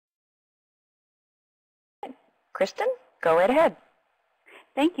Kristen, go right ahead.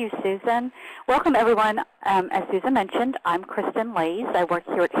 Thank you, Susan. Welcome, everyone. As Susan mentioned, I'm Kristen Lays. I work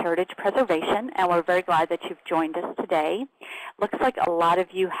here at Heritage Preservation, and we're very glad that you've joined us today. Looks like a lot of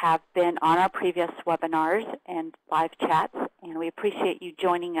you have been on our previous webinars and live chats, and we appreciate you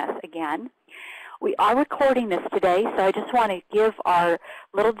joining us again. We are recording this today, so I just want to give our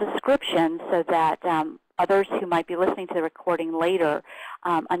little description so that others who might be listening to the recording later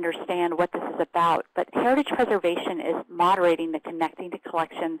understand what this is about. But Heritage Preservation is moderating the Connecting to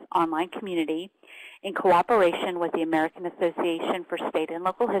Collections online community in cooperation with the American Association for State and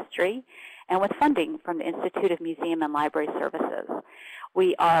Local History and with funding from the Institute of Museum and Library Services.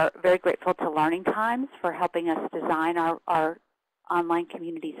 We are very grateful to Learning Times for helping us design our online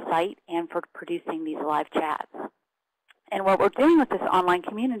community site and for producing these live chats. And what we're doing with this online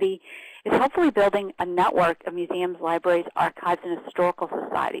community is hopefully building a network of museums, libraries, archives, and historical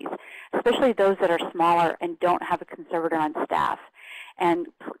societies, especially those that are smaller and don't have a conservator on staff, and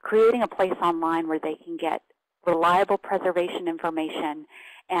creating a place online where they can get reliable preservation information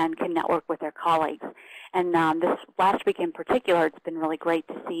and can network with their colleagues. And this last week in particular, it's been really great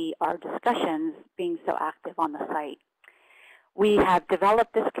to see our discussions being so active on the site. We have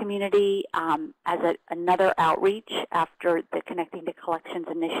developed this community as another outreach after the Connecting to Collections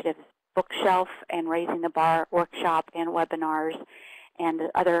Initiative's bookshelf and Raising the Bar workshop and webinars and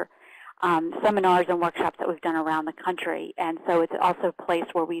other seminars and workshops that we've done around the country. And so it's also a place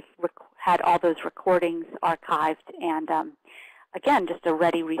where we've had all those recordings archived and, again, just a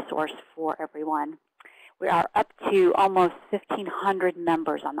ready resource for everyone. We are up to almost 1,500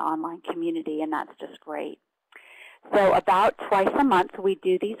 members on the online community, and that's just great. So about twice a month we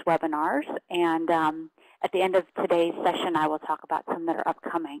do these webinars, and at the end of today's session I will talk about some that are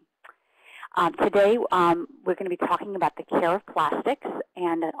upcoming. Today we're going to be talking about the care of plastics,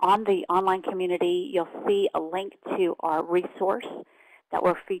 and on the online community you'll see a link to our resource that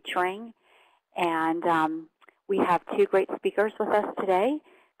we're featuring. And we have two great speakers with us today.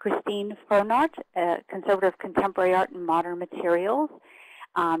 Christine Frohnert, Conservator of Contemporary Art and Modern Materials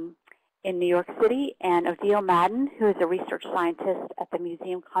in New York City, and Odile Madden, who is a research scientist at the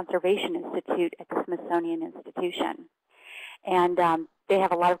Museum Conservation Institute at the Smithsonian Institution. And they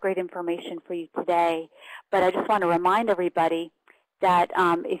have a lot of great information for you today. But I just want to remind everybody that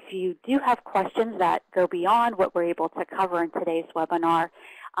if you do have questions that go beyond what we're able to cover in today's webinar,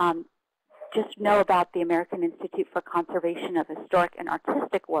 just know about the American Institute for Conservation of Historic and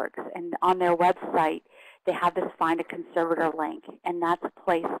Artistic Works. And on their website, they have this Find a Conservator link, and that's a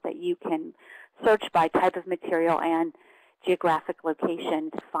place that you can search by type of material and geographic location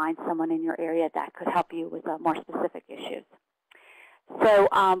to find someone in your area that could help you with more specific issues. So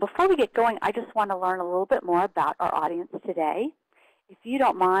before we get going, I just want to learn a little bit more about our audience today. If you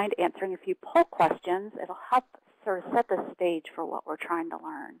don't mind answering a few poll questions, it'll help sort of set the stage for what we're trying to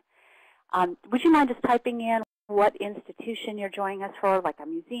learn. Would you mind just typing in what institution you're joining us for, like a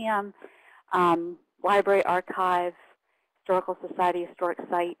museum, library, archive, historical society, historic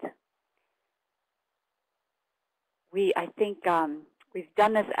site? I think we've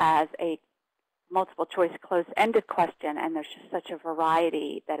done this as a multiple choice closed-ended question, and there's just such a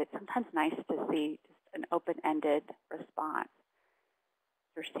variety that it's sometimes nice to see just an open-ended response.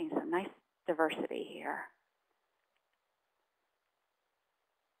 We're seeing some nice diversity here.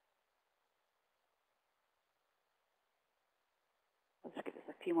 Let's give this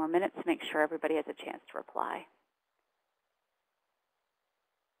a few more minutes to make sure everybody has a chance to reply.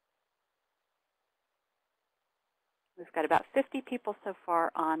 We've got about 50 people so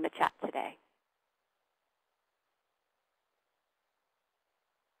far on the chat today.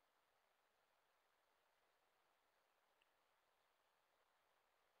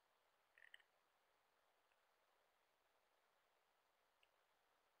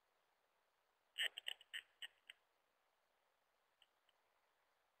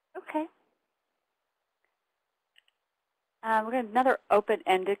 Okay. We're going to another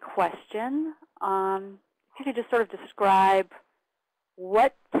open-ended question. If you could just sort of describe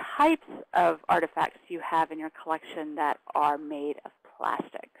what types of artifacts you have in your collection that are made of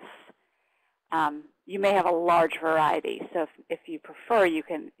plastics. You may have a large variety, so if you prefer, you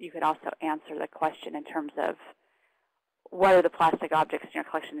could also answer the question in terms of what are the plastic objects in your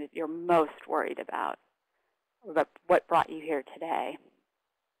collection that you're most worried about, or what brought you here today.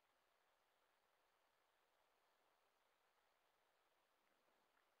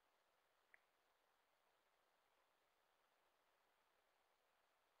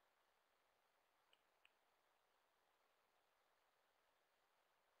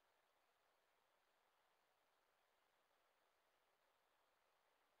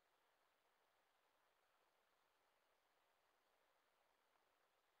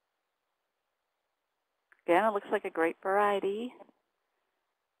 again, it looks like a great variety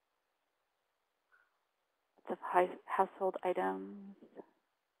of household items.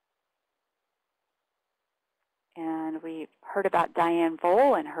 And we heard about Diane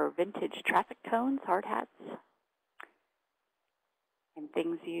Vole and her vintage traffic cones, hard hats, and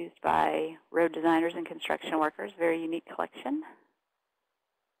things used by road designers and construction workers. Very unique collection.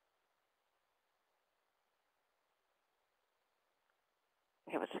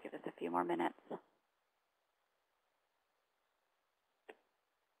 Okay, we'll just give this a few more minutes.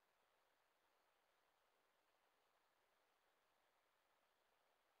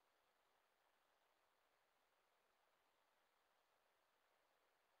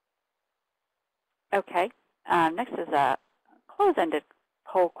 Okay, next is a close-ended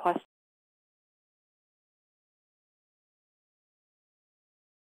poll question.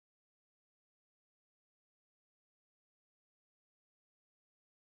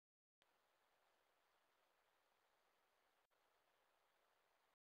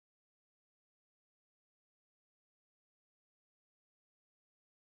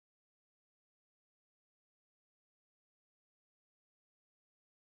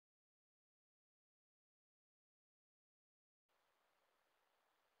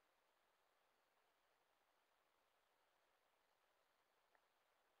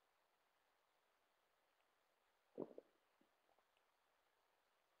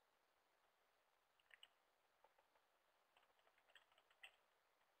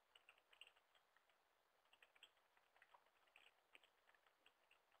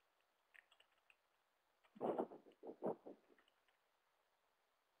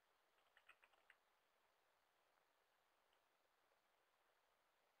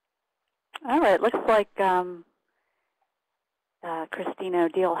 All right, looks like Christine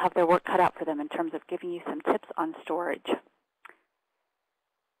and Odile have their work cut out for them in terms of giving you some tips on storage.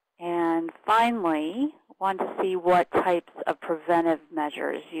 And finally, want to see what types of preventive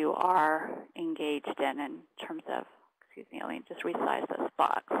measures you are engaged in terms of, excuse me, let me just resize this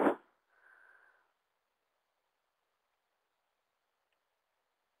box.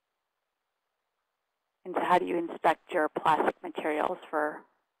 And so how do you inspect your plastic materials for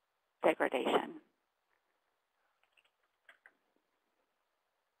degradation?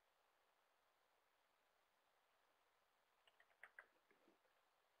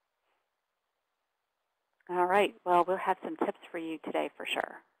 All right, well, we'll have some tips for you today for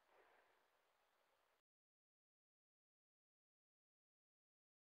sure.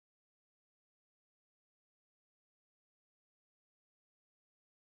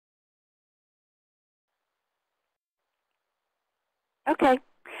 Okay.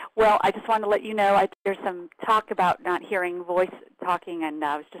 Well, I just wanted to let you know there's some talk about not hearing voice talking, and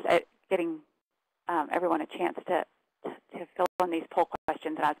I was just getting everyone a chance to fill in these poll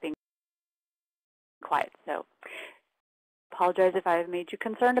questions, and I was being quiet. So apologize if I've made you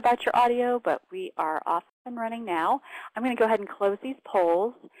concerned about your audio, but we are off and running now. I'm going to go ahead and close these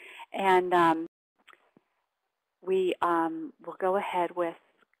polls, and we will go ahead with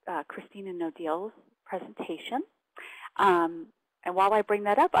Christine and Odile's presentation. And while I bring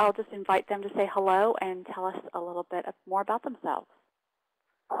that up, I'll just invite them to say hello and tell us a little bit more about themselves.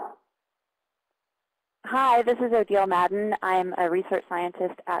 Hi, this is Odile Madden. I'm a research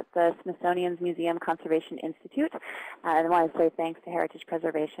scientist at the Smithsonian's Museum Conservation Institute. I want to say thanks to Heritage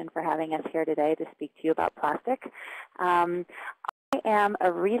Preservation for having us here today to speak to you about plastic. I am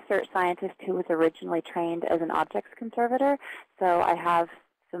a research scientist who was originally trained as an objects conservator, so I have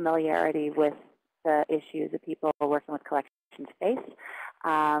familiarity with the issues of people working with collection space.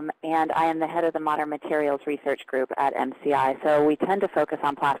 And I am the head of the Modern Materials Research Group at MCI. So we tend to focus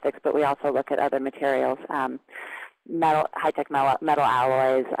on plastics, but we also look at other materials, high-tech metal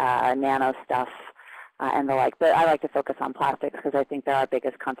alloys, nano stuff, and the like. But I like to focus on plastics because I think they're our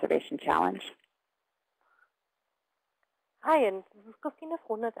biggest conservation challenge. Hi, and this is Christina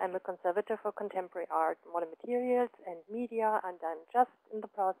Frohnert. I'm a conservator for contemporary art, modern materials, and media, and I'm just in the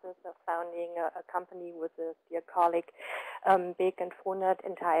process of founding a company with a dear colleague, Beek and Frohnert,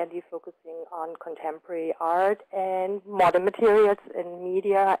 entirely focusing on contemporary art and modern materials and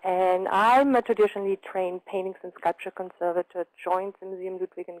media. And I'm a traditionally trained paintings and sculpture conservator, joined the Museum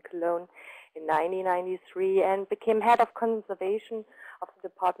Ludwig in Cologne in 1993 and became head of conservation of the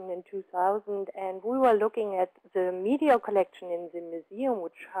department in 2000, and we were looking at the media collection in the museum,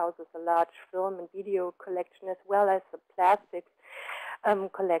 which houses a large film and video collection, as well as the plastics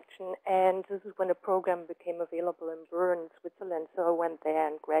collection. And this is when a program became available in Bern, Switzerland. So I went there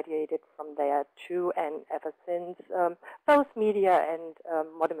and graduated from there too, and ever since, both media and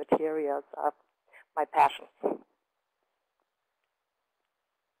modern materials are my passion.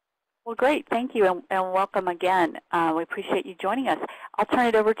 Well, great. Thank you, and welcome again. We appreciate you joining us. I'll turn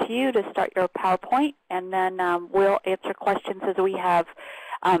it over to you to start your PowerPoint, and then we'll answer questions as we have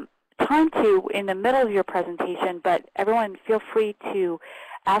time to in the middle of your presentation. But everyone, feel free to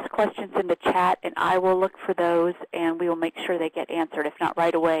ask questions in the chat, and I will look for those, and we will make sure they get answered, if not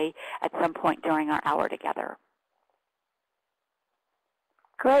right away, at some point during our hour together.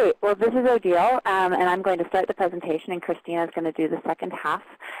 Great. Well, this is Odile, and I'm going to start the presentation, and Christina is going to do the second half.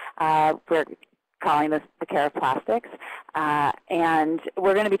 We're calling this the care of plastics, and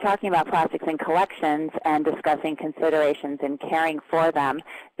we're going to be talking about plastics in collections and discussing considerations in caring for them.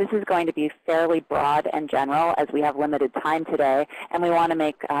 This is going to be fairly broad and general, as we have limited time today, and we want to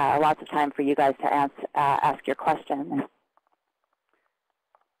make lots of time for you guys to ask your questions.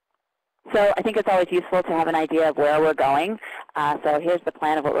 So I think it's always useful to have an idea of where we're going. So here's the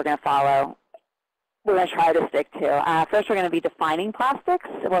plan of what we're going to follow. We're going to try to stick to. First, we're going to be defining plastics,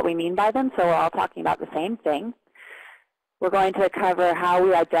 what we mean by them, so we're all talking about the same thing. We're going to cover how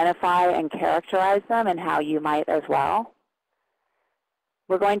we identify and characterize them and how you might as well.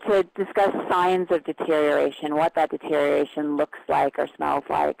 We're going to discuss signs of deterioration, what that deterioration looks like or smells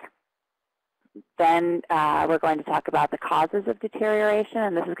like. Then we're going to talk about the causes of deterioration,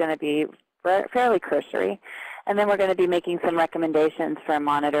 and this is going to be fairly cursory. And then we're going to be making some recommendations for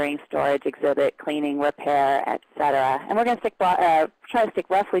monitoring, storage, exhibit, cleaning, repair, etc. And we're going to try to stick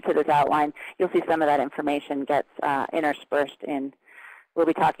roughly to this outline. You'll see some of that information gets interspersed in. We'll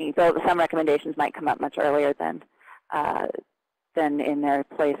be talking, so some recommendations might come up much earlier than in their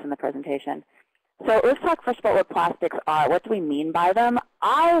place in the presentation. So let's talk first about what plastics are. What do we mean by them?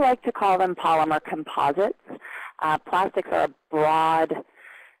 I like to call them polymer composites. Plastics are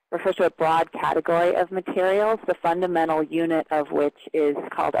refers to a broad category of materials, the fundamental unit of which is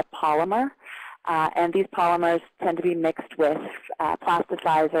called a polymer. And these polymers tend to be mixed with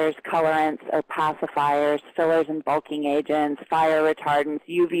plasticizers, colorants, opacifiers, fillers and bulking agents, fire retardants,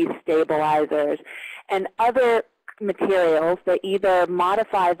 UV stabilizers, and other materials that either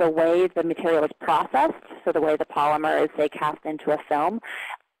modify the way the material is processed, so the way the polymer is, say, cast into a film,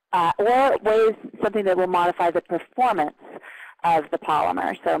 or something that will modify the performance of the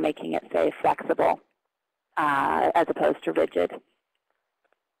polymer, so making it, say, flexible as opposed to rigid.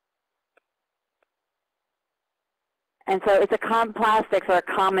 And so plastics are a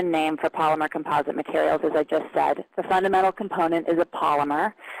common name for polymer composite materials, as I just said. The fundamental component is a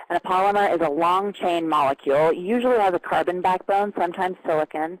polymer, and a polymer is a long-chain molecule. It usually has a carbon backbone, sometimes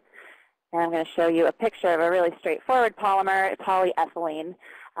silicon. And I'm going to show you a picture of a really straightforward polymer, polyethylene.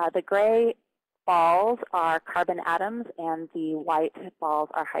 The gray balls are carbon atoms, and the white balls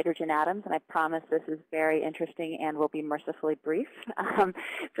are hydrogen atoms. And I promise this is very interesting and will be mercifully brief.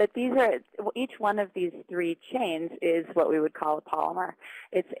 But each one of these three chains is what we would call a polymer.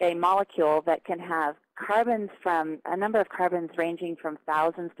 It's a molecule that can have carbons from a number of carbons ranging from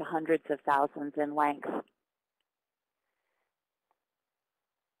thousands to hundreds of thousands in length.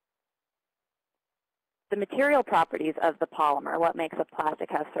 The material properties of the polymer, what makes a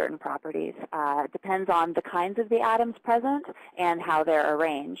plastic have certain properties, depends on the kinds of the atoms present and how they're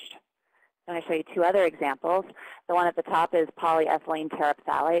arranged. I'm going to show you two other examples. The one at the top is polyethylene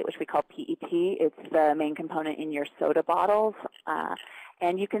terephthalate, which we call PET. It's the main component in your soda bottles.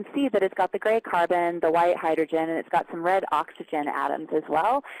 And you can see that it's got the gray carbon, the white hydrogen, and it's got some red oxygen atoms as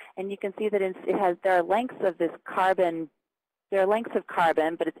well. And you can see that there are lengths of this carbon. There are lengths of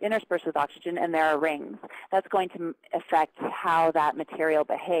carbon, but it's interspersed with oxygen, and there are rings. That's going to affect how that material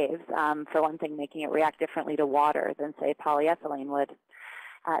behaves. For one thing, making it react differently to water than, say, polyethylene would.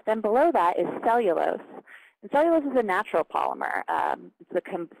 Then below that is cellulose. And cellulose is a natural polymer.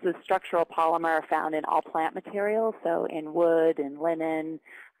 It's the structural polymer found in all plant materials, so in wood and linen.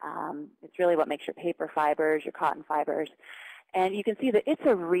 It's really what makes your paper fibers, your cotton fibers. And you can see that it's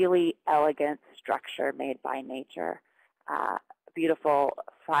a really elegant structure made by nature. Beautiful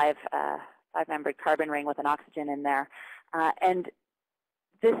five-membered carbon ring with an oxygen in there. And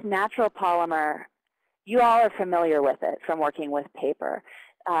this natural polymer, you all are familiar with it from working with paper.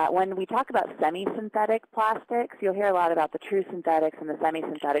 When we talk about semi-synthetic plastics, you'll hear a lot about the true synthetics and the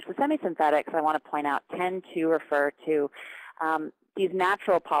semi-synthetics. The semi-synthetics, I want to point out, tend to refer to these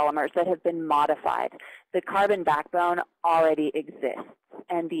natural polymers that have been modified. The carbon backbone already exists,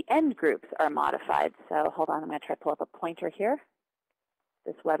 and the end groups are modified. So hold on, I'm going to try to pull up a pointer here.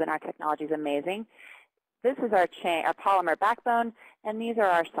 This webinar technology is amazing. This is our polymer backbone, and these are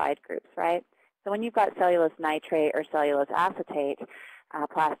our side groups, right? So when you've got cellulose nitrate or cellulose acetate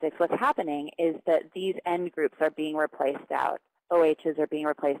plastics, what's happening is that these end groups are being replaced out OHs are being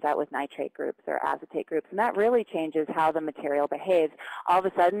replaced out with nitrate groups or acetate groups, and that really changes how the material behaves. All of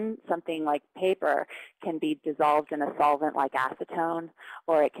a sudden, something like paper can be dissolved in a solvent like acetone,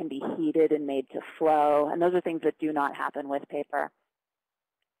 or it can be heated and made to flow, and those are things that do not happen with paper.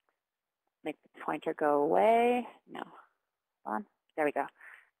 Make the pointer go away. No, hold on. There we go.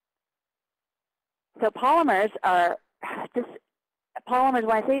 So polymers are just polymers.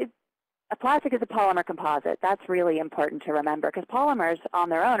 When I say a plastic is a polymer composite, that's really important to remember, because polymers on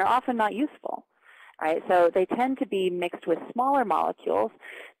their own are often not useful, right? So they tend to be mixed with smaller molecules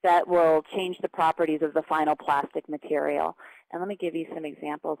that will change the properties of the final plastic material. And let me give you some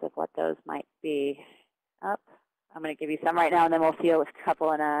examples of what those might be. I'm going to give you some right now, and then we'll see a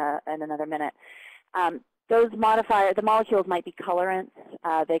couple in another minute. The molecules might be colorants.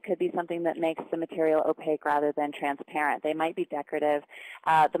 They could be something that makes the material opaque rather than transparent. They might be decorative.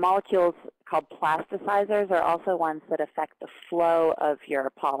 The molecules called plasticizers are also ones that affect the flow of your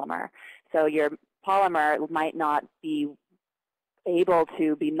polymer. So your polymer might not be able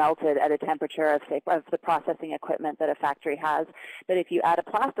to be melted at a temperature of the processing equipment that a factory has. But if you add a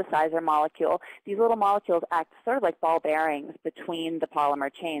plasticizer molecule, these little molecules act sort of like ball bearings between the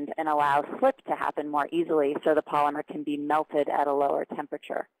polymer chains and allow slip to happen more easily, so the polymer can be melted at a lower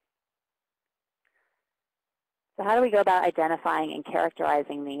temperature. So how do we go about identifying and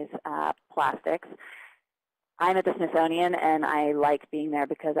characterizing these plastics? I'm at the Smithsonian, and I like being there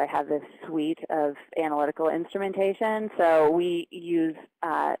because I have this suite of analytical instrumentation. So we use,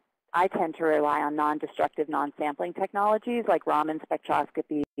 I tend to rely on non-destructive, non-sampling technologies like Raman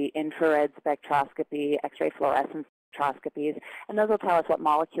spectroscopy, infrared spectroscopy, X-ray fluorescence spectroscopies, and those will tell us what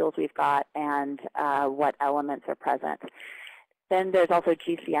molecules we've got and what elements are present. Then there's also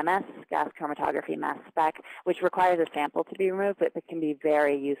GCMS, gas chromatography mass spec, which requires a sample to be removed, but it can be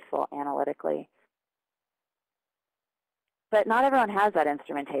very useful analytically. But not everyone has that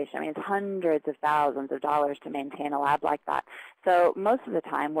instrumentation. I mean, it's hundreds of thousands of dollars to maintain a lab like that. So most of the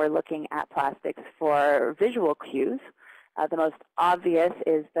time, we're looking at plastics for visual cues. The most obvious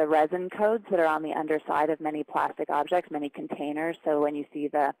is the resin codes that are on the underside of many plastic objects, many containers. So when you see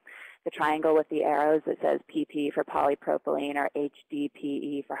the triangle with the arrows that says PP for polypropylene or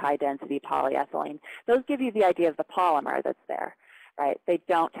HDPE for high-density polyethylene, those give you the idea of the polymer that's there. Right? They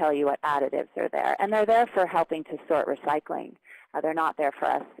don't tell you what additives are there. And they're there for helping to sort recycling. They're not there for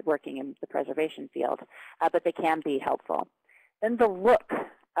us working in the preservation field, but they can be helpful. Then the look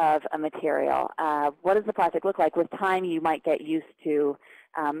of a material. What does the plastic look like? With time, you might get used to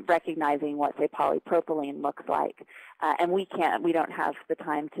recognizing what, say, polypropylene looks like. And we don't have the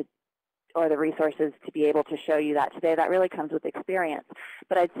time to or the resources to be able to show you that today. That really comes with experience.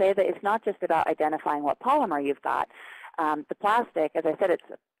 But I'd say that it's not just about identifying what polymer you've got. The plastic, as I said, it's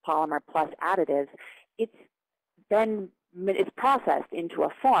a polymer plus additives. It's processed into a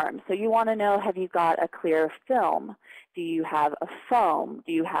form. So you want to know, have you got a clear film? Do you have a foam?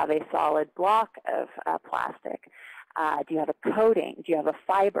 Do you have a solid block of plastic? Do you have a coating? Do you have a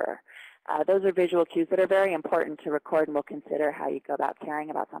fiber? Those are visual cues that are very important to record, and we'll consider how you go about caring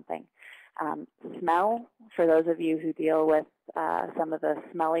about something. Smell, for those of you who deal with some of the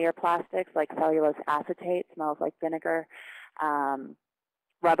smellier plastics, like cellulose acetate, smells like vinegar.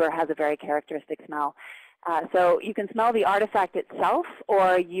 Rubber has a very characteristic smell. So you can smell the artifact itself,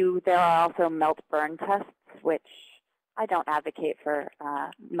 or there are also melt burn tests, which I don't advocate for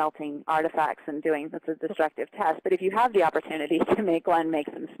melting artifacts and doing that's a destructive test. But if you have the opportunity to make one make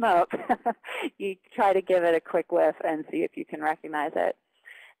some smoke, you try to give it a quick whiff and see if you can recognize it.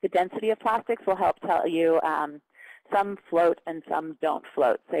 The density of plastics will help tell you some float and some don't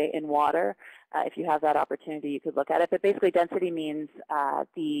float, say in water. If you have that opportunity, you could look at it. But basically, density means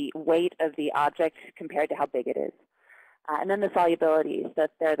the weight of the object compared to how big it is. And then the solubilities,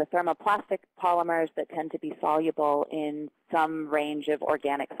 that they're the thermoplastic polymers that tend to be soluble in some range of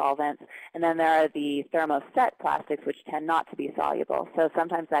organic solvents. And then there are the thermoset plastics, which tend not to be soluble. So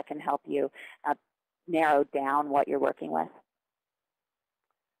sometimes that can help you narrow down what you're working with.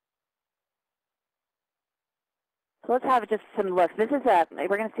 So let's have just some looks. This is we're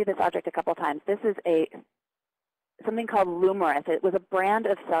going to see this object a couple times. This is something called Lumerith. It was a brand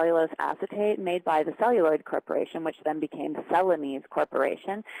of cellulose acetate made by the Celluloid Corporation, which then became the Celanese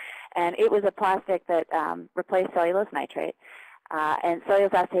Corporation. And it was a plastic that replaced cellulose nitrate. And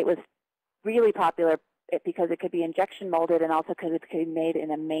cellulose acetate was really popular because it could be injection molded and also because it could be made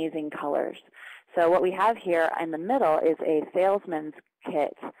in amazing colors. So what we have here in the middle is a salesman's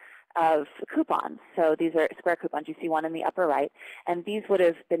kit of coupons. So these are square coupons. You see one in the upper right. And these would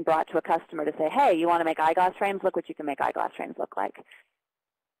have been brought to a customer to say, hey, you want to make eyeglass frames? Look what you can make eyeglass frames look like.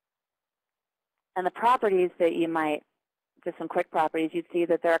 And the properties that you might just some quick properties, you'd see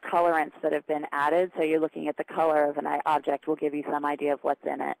that there are colorants that have been added. So you're looking at the color of an object will give you some idea of what's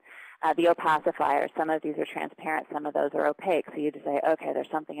in it. The opacifiers, some of these are transparent, some of those are opaque. So you just say, okay, there's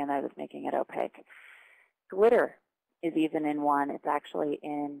something in there that's making it opaque. Glitter is even in one. It's actually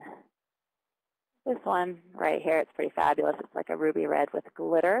in this one right here. It's pretty fabulous. It's like a ruby red with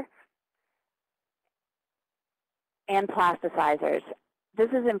glitter. And plasticizers. This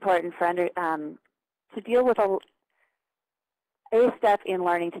is important for to deal with a step in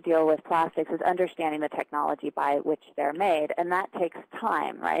learning to deal with plastics is understanding the technology by which they're made, and that takes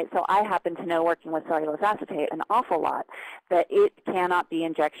time, right? So I happen to know, working with cellulose acetate an awful lot, that it cannot be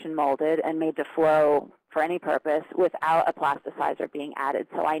injection molded and made to flow for any purpose without a plasticizer being added,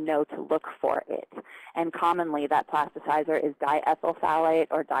 so I know to look for it. And commonly that plasticizer is diethyl phthalate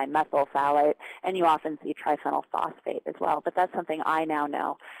or dimethyl phthalate, and you often see triphenyl phosphate as well, but that's something I now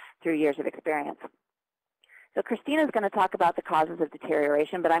know through years of experience. So Christina's going to talk about the causes of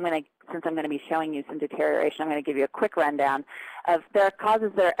deterioration, but since I'm going to be showing you some deterioration, I'm going to give you a quick rundown of there are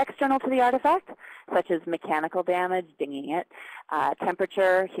causes that are external to the artifact, such as mechanical damage, dinging it,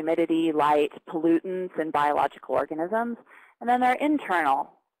 temperature, humidity, light, pollutants, and biological organisms. And then there are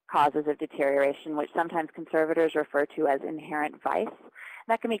internal causes of deterioration, which sometimes conservators refer to as inherent vice.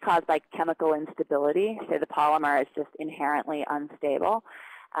 That can be caused by chemical instability. Say the polymer is just inherently unstable.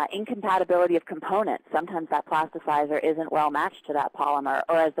 Incompatibility of components. Sometimes that plasticizer isn't well matched to that polymer,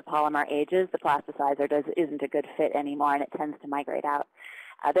 or as the polymer ages, the plasticizer isn't a good fit anymore and it tends to migrate out.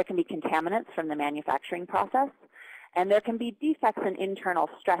 There can be contaminants from the manufacturing process, and there can be defects in internal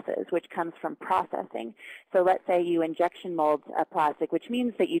stresses, which comes from processing. So let's say you injection mold a plastic, which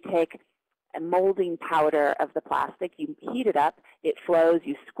means that you take a molding powder of the plastic, you heat it up, it flows,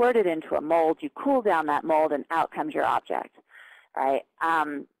 you squirt it into a mold, you cool down that mold, and out comes your object. Right?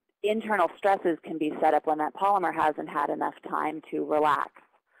 Internal stresses can be set up when that polymer hasn't had enough time to relax,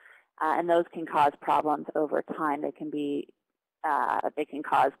 and those can cause problems over time. They can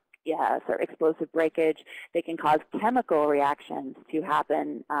cause sort of explosive breakage. They can cause chemical reactions to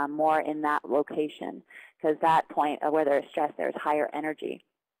happen more in that location, because that point where there is stress, there is higher energy.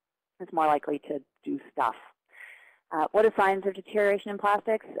 It's more likely to do stuff. What are signs of deterioration in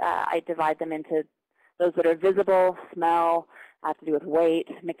plastics? I divide them into those that are visible, smell, have to do with weight,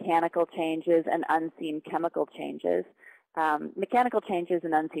 mechanical changes, and unseen chemical changes. Mechanical changes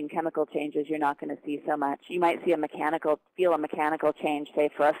and unseen chemical changes you're not going to see so much. You might see feel a mechanical change, say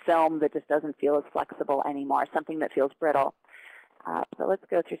for a film that just doesn't feel as flexible anymore, something that feels brittle. So let's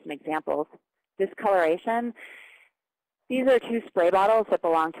go through some examples. Discoloration. These are 2 spray bottles that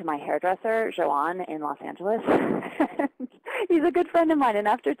belong to my hairdresser, Joanne, in Los Angeles. He's a good friend of mine, and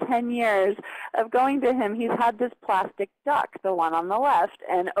after 10 years of going to him, he's had this plastic duck, the one on the left,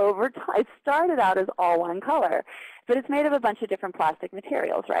 and over time, it started out as all one color, but it's made of a bunch of different plastic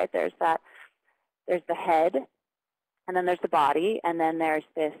materials, right? There's the head, and then there's the body, and then there's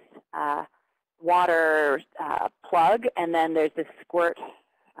this water plug, and then there's this squirt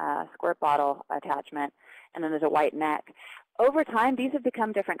bottle attachment, and then there's a white neck. Over time, these have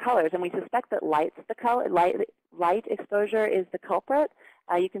become different colors, and we suspect that light exposure is the culprit.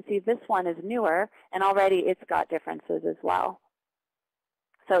 You can see this one is newer, and already it's got differences as well.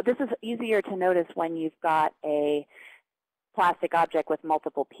 So this is easier to notice when you've got a plastic object with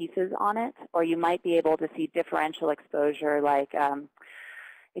multiple pieces on it, or you might be able to see differential exposure, like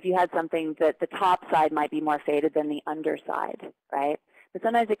if you had something that the top side might be more faded than the underside, right? But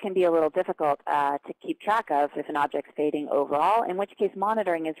sometimes it can be a little difficult to keep track of if an object's fading overall, in which case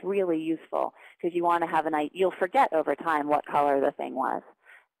monitoring is really useful, because you want to have you'll forget over time what color the thing was.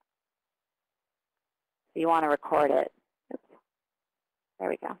 So you want to record it. Oops. There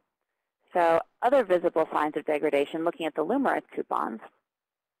we go. So other visible signs of degradation, looking at the Lumerith coupons.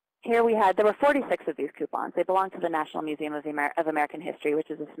 Here there were 46 of these coupons. They belong to the National Museum of American History, which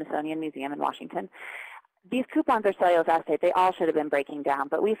is a Smithsonian museum in Washington. These coupons are cellulose acetate. They all should have been breaking down,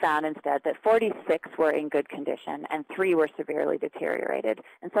 but we found instead that 46 were in good condition and 3 were severely deteriorated.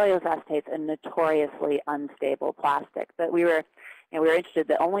 And cellulose acetate is a notoriously unstable plastic, but we were interested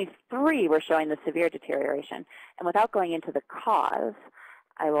that only 3 were showing the severe deterioration. And without going into the cause,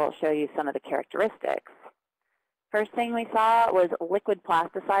 I will show you some of the characteristics. First thing we saw was liquid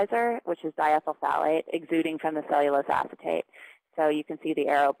plasticizer, which is diethyl phthalate, exuding from the cellulose acetate. So you can see the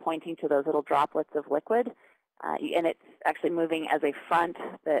arrow pointing to those little droplets of liquid, and it's actually moving as a front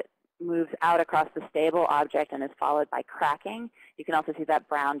that moves out across the stable object and is followed by cracking. You can also see that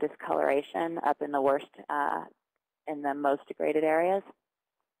brown discoloration up in the most degraded areas.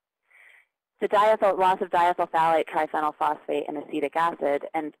 the loss of diethylphthalate, triphenyl phosphate, and acetic acid.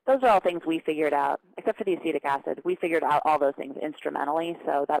 And those are all things we figured out, except for the acetic acid. We figured out all those things instrumentally,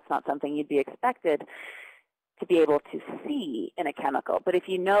 so that's not something you'd be expected to be able to see in a chemical. But if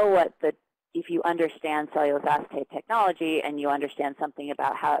you know if you understand cellulose acetate technology and you understand something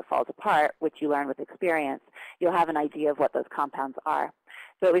about how it falls apart, which you learn with experience, you'll have an idea of what those compounds are.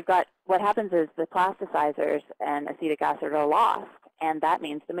 So what happens is the plasticizers and acetic acid are lost, and that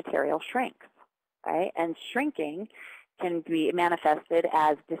means the material shrinks, right? And shrinking can be manifested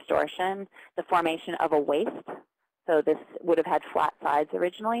as distortion, the formation of a waste. So this would have had flat sides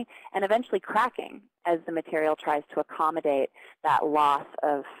originally, and eventually cracking as the material tries to accommodate that loss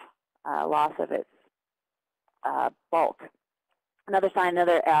of its bulk. Another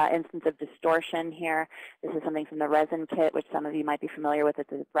instance of distortion here. This is something from the resin kit, which some of you might be familiar with. It's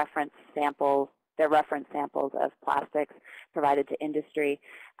the reference samples. They're reference samples of plastics provided to industry.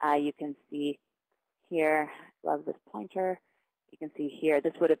 You can see here, love this pointer. You can see here,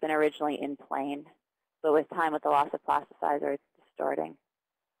 this would have been originally in plane, but with time, with the loss of plasticizer, it's distorting.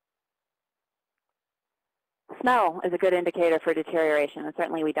 Smell is a good indicator for deterioration, and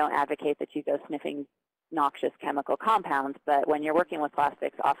certainly we don't advocate that you go sniffing noxious chemical compounds, but when you're working with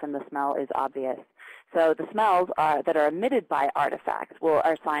plastics, often the smell is obvious. So the smells that are emitted by artifacts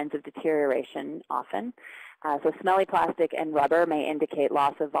are signs of deterioration often. So smelly plastic and rubber may indicate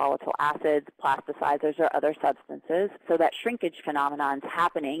loss of volatile acids, plasticizers, or other substances. So that shrinkage phenomenon is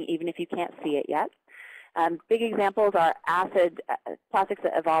happening even if you can't see it yet. Big examples are plastics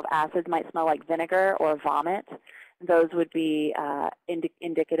that evolve acids might smell like vinegar or vomit. Those would be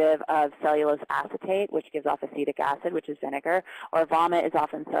indicative of cellulose acetate, which gives off acetic acid, which is vinegar. Or vomit is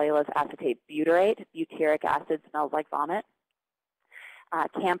often cellulose acetate butyrate. Butyric acid smells like vomit.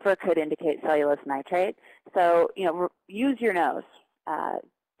 Camphor could indicate cellulose nitrate. So, use your nose.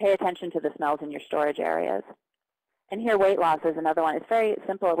 Pay attention to the smells in your storage areas. And here, weight loss is another one. It's very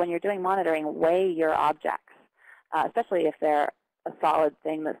simple. When you're doing monitoring, weigh your objects, especially if they're a solid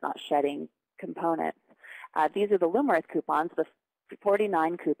thing that's not shedding components. These are the Lumerith coupons, the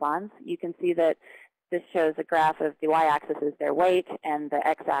 49 coupons. You can see that this shows a graph of the y-axis is their weight, and the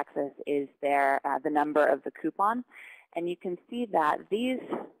x-axis is the number of the coupon. And you can see that these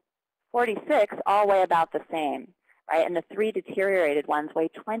 46 all weigh about the same, right? And the 3 deteriorated ones weigh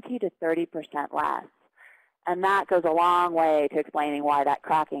 20 to 30% less. And that goes a long way to explaining why that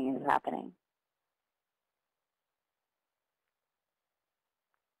cracking is happening.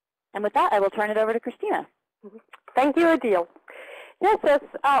 And with that, I will turn it over to Christina. Thank you, Odile. Yes, as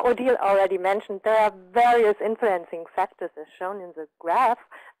Odile already mentioned, there are various influencing factors, as shown in the graph,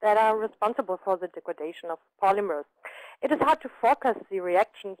 that are responsible for the degradation of polymers. It is hard to forecast the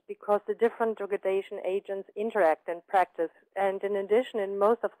reactions because the different degradation agents interact in practice. And in addition, in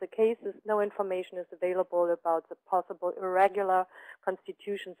most of the cases, no information is available about the possible irregular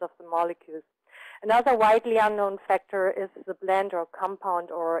constitutions of the molecules. Another widely unknown factor is the blend or compound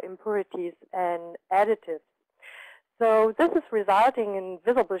or impurities and additives. So this is resulting in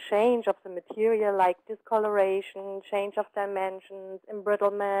visible change of the material like discoloration, change of dimensions,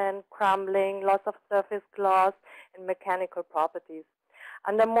 embrittlement, crumbling, loss of surface gloss, and mechanical properties.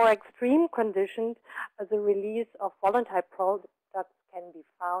 Under more extreme conditions, the release of volatile products can be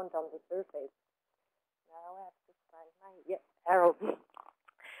found on the surface. Now I have to find my arrow.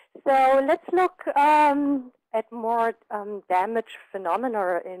 So let's look at more damage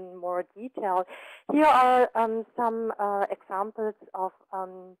phenomena in more detail. Here are some examples of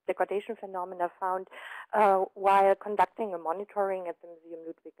degradation phenomena found while conducting a monitoring at the Museum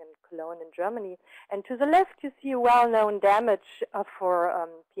Ludwig in Cologne in Germany. And to the left, you see a well-known damage for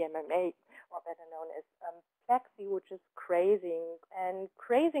PMMA, or better known as plexi, which is crazing. And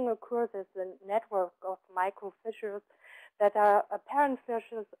crazing occurs as a network of microfissures that are apparent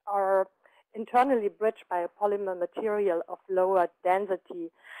fissures are internally bridged by a polymer material of lower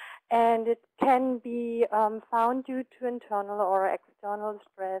density. And it can be found due to internal or external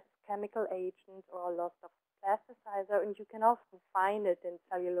stress, chemical agents, or loss of plasticizer. And you can often find it in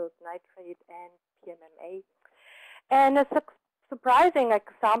cellulose nitrate and PMMA. And a surprising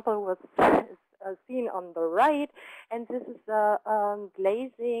example was seen on the right. And this is a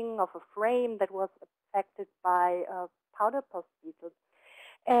glazing of a frame that was affected by powder puff beetles.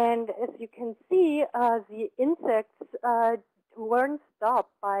 And as you can see, the insects weren't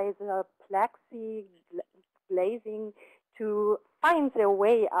stopped by the plexi glazing to find their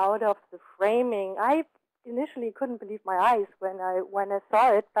way out of the framing. I initially couldn't believe my eyes when I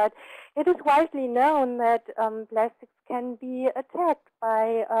saw it, but it is widely known that plastics can be attacked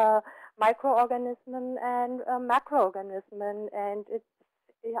by microorganisms and macroorganisms, and it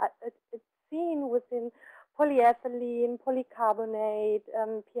seen within polyethylene, polycarbonate,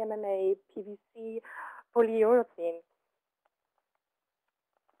 PMMA, PVC, polyurethane.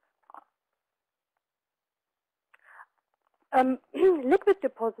 Liquid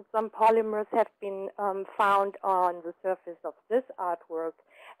deposits on polymers have been found on the surface of this artwork,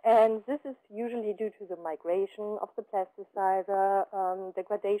 and this is usually due to the migration of the plasticizer,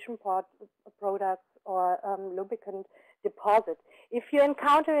 degradation products, or lubricant deposit. If you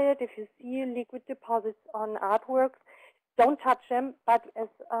encounter it, if you see liquid deposits on artworks, don't touch them, but as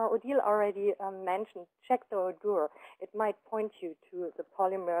Odile already mentioned, check the odor. It might point you to the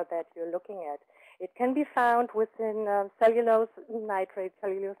polymer that you're looking at. It can be found within cellulose nitrate,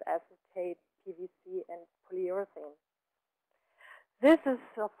 cellulose acetate, PVC, and polyurethane. This is,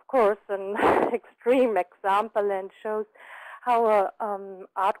 of course, an extreme example and shows how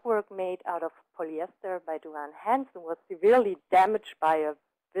artwork made out of polyester by Duane Hansen was severely damaged by a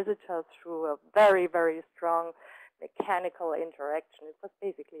visitor through a very, very strong mechanical interaction. It was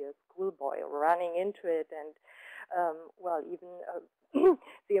basically a schoolboy running into it, and well, even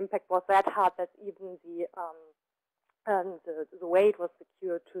the impact was that hard that even the way it was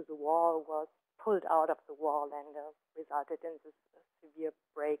secured to the wall was pulled out of the wall and resulted in this severe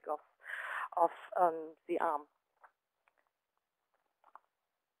break of the arm.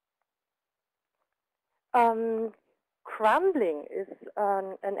 Crumbling is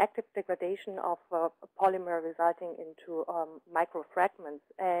an active degradation of a polymer resulting into microfragments,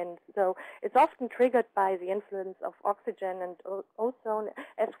 and so it's often triggered by the influence of oxygen and ozone,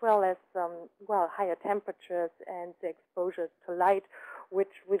 as well as well, higher temperatures and the exposure to light,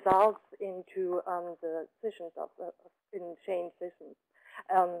 which results into the scissions in chain scissions,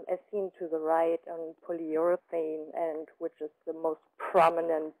 as seen to the right on polyurethane, and which is the most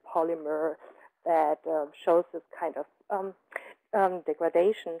prominent polymer that shows this kind of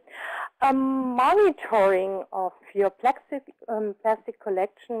degradation. Monitoring of your plastic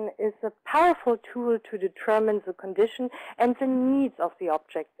collection is a powerful tool to determine the condition and the needs of the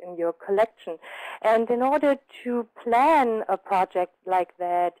objects in your collection. And in order to plan a project like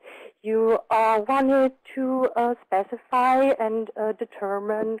that, you wanted to specify and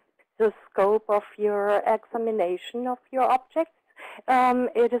determine the scope of your examination of your objects.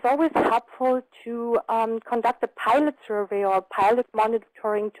 It is always helpful to conduct a pilot survey or pilot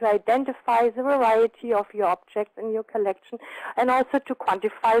monitoring to identify the variety of your objects in your collection and also to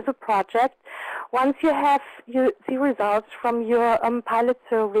quantify the project. Once you have the results from your pilot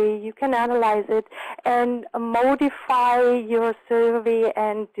survey, you can analyze it and modify your survey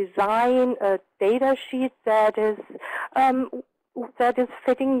and design a data sheet that is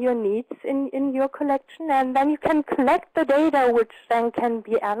fitting your needs in your collection, and then you can collect the data, which then can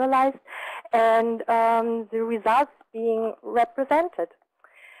be analyzed, and the results being represented.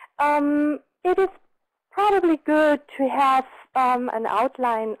 It is probably good to have an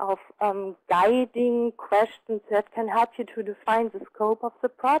outline of guiding questions that can help you to define the scope of the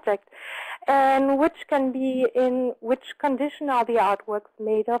project, and which can be in which condition are the artworks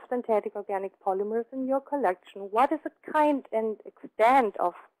made of synthetic organic polymers in your collection? What is the kind and extent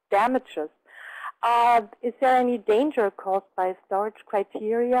of damages? Is there any danger caused by storage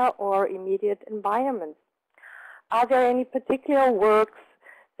criteria or immediate environments? Are there any particular works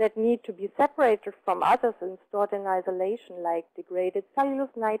that need to be separated from others and stored in isolation, like degraded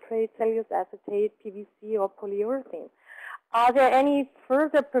cellulose nitrate, cellulose acetate, PVC, or polyurethane? Are there any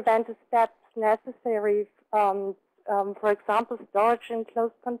further preventive steps necessary, for example, storage in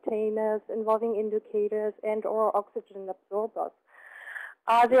closed containers involving indicators and or oxygen absorbers?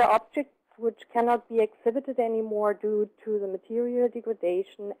 Are there objects which cannot be exhibited anymore due to the material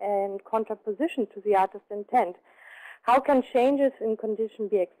degradation and contraposition to the artist's intent? How can changes in condition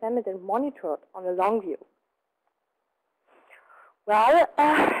be examined and monitored on a long view? Well,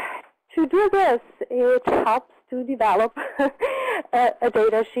 to do this, it helps to develop a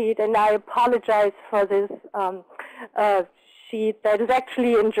data sheet, and I apologize for this sheet that is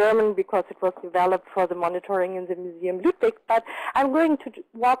actually in German because it was developed for the monitoring in the Museum Ludwig, but I'm going to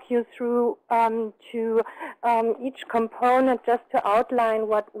walk you through to each component just to outline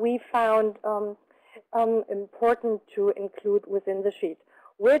what we found important to include within the sheet,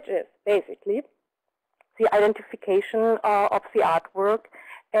 which is basically the identification of the artwork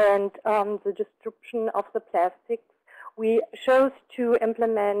and the description of the plastics. We chose to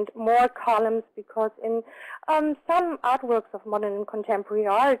implement more columns because in some artworks of modern and contemporary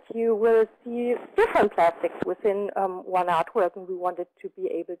art, you will see different plastics within one artwork, and we wanted to be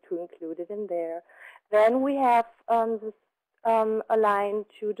able to include it in there. Then we have this a line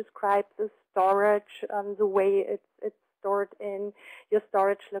to describe the storage, the way it's stored in your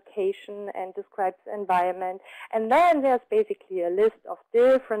storage location and describes the environment. And then there's basically a list of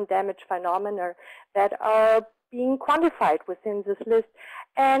different damage phenomena that are being quantified within this list.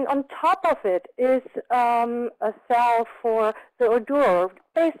 And on top of it is a cell for the odor,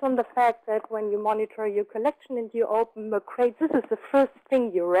 based on the fact that when you monitor your collection and you open the crate, this is the first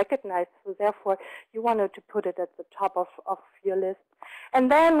thing you recognize. So therefore, you wanted to put it at the top of your list.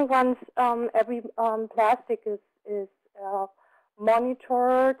 And then once every plastic is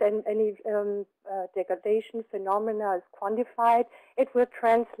monitored and any degradation phenomena is quantified, it will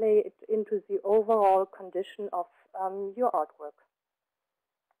translate into the overall condition of your artwork.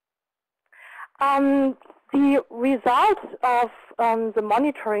 The results of the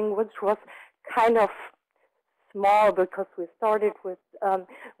monitoring, which was kind of small because we started with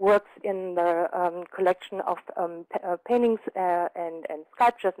works in the collection of paintings and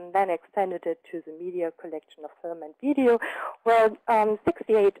sculptures, and then extended it to the media collection of film and video, were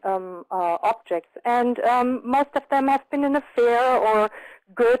 68 objects. And most of them have been in a fair or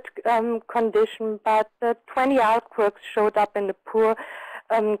good condition, but the 20 artworks showed up in a poor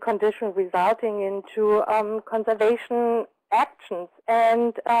condition, resulting into conservation actions.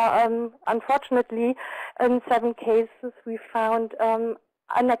 And unfortunately, in 7 cases, we found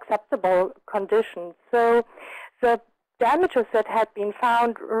unacceptable conditions. So the damages that had been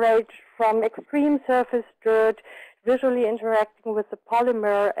found ranged from extreme surface dirt, visually interacting with the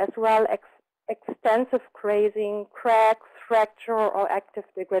polymer, as well as extensive grazing, cracks, fracture, or active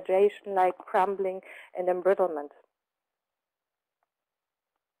degradation like crumbling and embrittlement.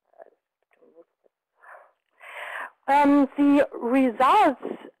 The results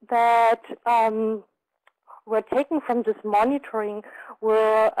that were taken from this monitoring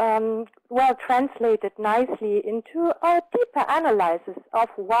were well translated nicely into a deeper analysis of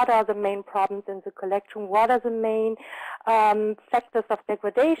what are the main problems in the collection, what are the main factors of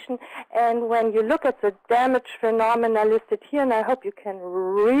degradation. And when you look at the damage phenomena listed here, and I hope you can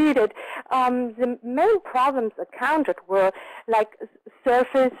read it, the main problems accounted were like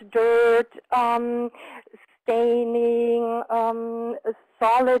surface dirt, staining,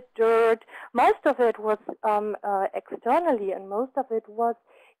 solid dirt. Most of it was externally, and most of it was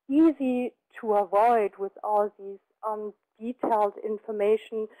easy to avoid with all these detailed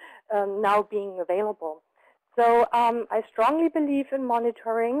information now being available. So I strongly believe in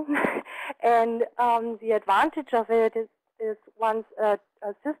monitoring, and the advantage of it is once a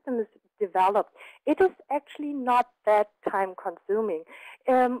system is developed, it is actually not that time consuming.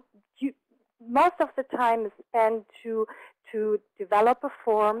 Most of the time is spent to develop a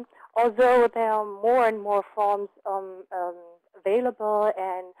form, although there are more and more forms available,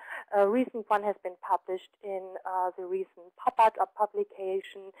 and a recent one has been published in the recent pop-art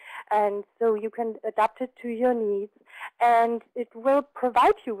publication, and so you can adapt it to your needs, and it will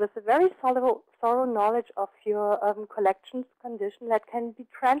provide you with a very thorough knowledge of your collection's condition that can be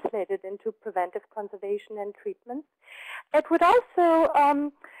translated into preventive conservation and treatment. It would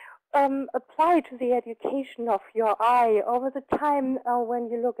also apply to the education of your eye. Over the time when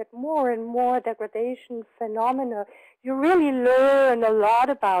you look at more and more degradation phenomena, you really learn a lot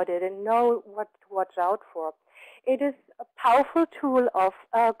about it and know what to watch out for. It is a powerful tool of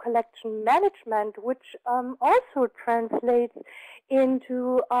collection management, which also translates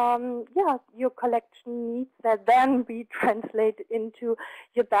into your collection needs that then be translated into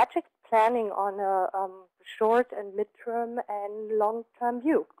your budget planning on a short and midterm and long-term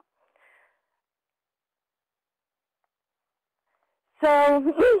view. So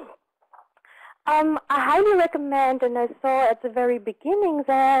I highly recommend, and I saw at the very beginning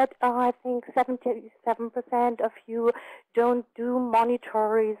that I think 77% of you don't do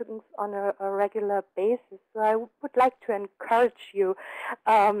monitoring on a regular basis. So I would like to encourage you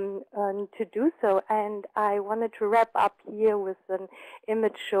to do so. And I wanted to wrap up here with an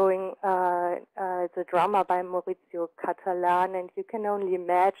image showing the drama by Maurizio Catalan, and you can only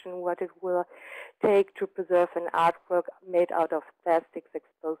imagine what it will take to preserve an artwork made out of plastics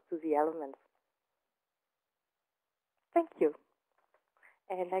exposed to the elements. Thank you.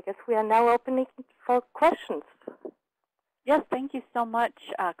 And I guess we are now opening for questions. Yes, thank you so much,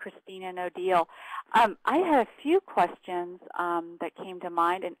 Christine and Odile. I had a few questions that came to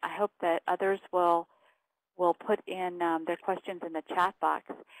mind, and I hope that others will put in their questions in the chat box.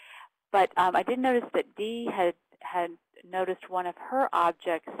 But I did notice that Dee had noticed one of her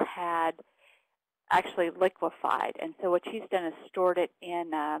objects had actually liquefied, and so what she's done is stored it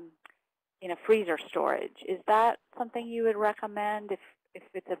in a freezer storage. Is that something you would recommend if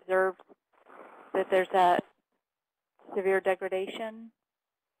it's observed that there's a severe degradation?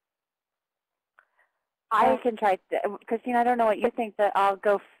 I can try, Christine, I don't know what you think, but I'll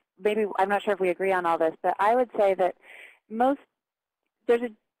go, maybe, I'm not sure if we agree on all this, but I would say that there's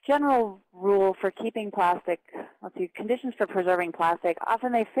a general rule for keeping plastic, let's see, conditions for preserving plastic,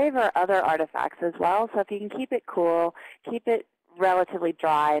 often they favor other artifacts as well. So if you can keep it cool, keep it relatively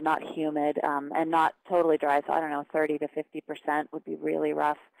dry, not humid, and not totally dry, so I don't know, 30 to 50% would be really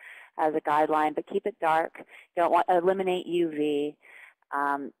rough as a guideline, but keep it dark. Don't want eliminate UV.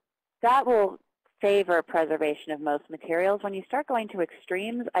 That will favor preservation of most materials. When you start going to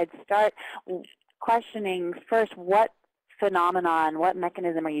extremes, I'd start questioning first what phenomenon, what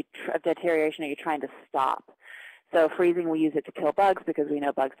mechanism of deterioration are you trying to stop? So freezing, we use it to kill bugs because we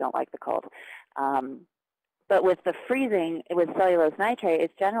know bugs don't like the cold. But with the freezing, with cellulose nitrate,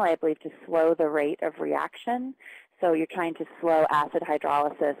 it's generally, I believe, to slow the rate of reaction. So you're trying to slow acid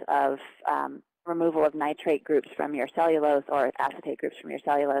hydrolysis of removal of nitrate groups from your cellulose or acetate groups from your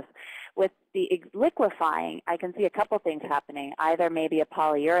cellulose. With the liquefying, I can see a couple things happening. Either maybe a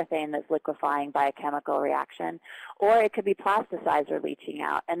polyurethane that's liquefying by a chemical reaction, or it could be plasticizer leaching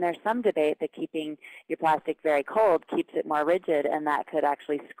out. And there's some debate that keeping your plastic very cold keeps it more rigid, and that could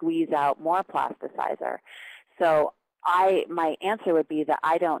actually squeeze out more plasticizer. So my answer would be that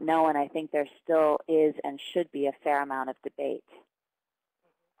I don't know, and I think there still is and should be a fair amount of debate.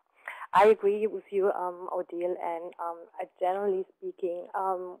 I agree with you, Odile, and generally speaking,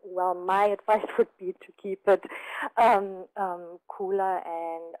 well, my advice would be to keep it cooler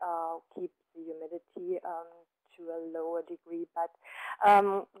and keep the humidity to a lower degree. But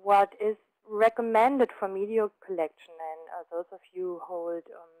what is recommended for media collection, and those of you who hold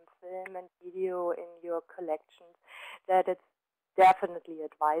film and video in your collections, that it's definitely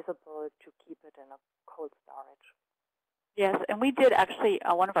advisable to keep it in a cold storage. Yes, and we did actually,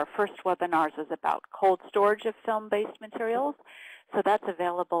 one of our first webinars was about cold storage of film-based materials. So that's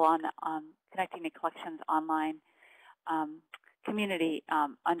available on Connecting to Collections online community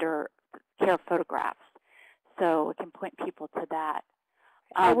under Care of Photographs. So we can point people to that.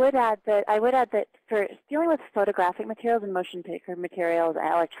 I would add that for dealing with photographic materials and motion picture materials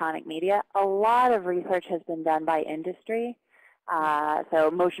and electronic media, a lot of research has been done by industry.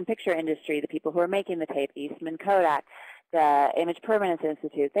 So motion picture industry, the people who are making the tape, Eastman Kodak, the Image Permanence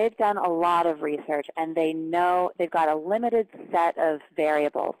Institute, they've done a lot of research, and they know they've got a limited set of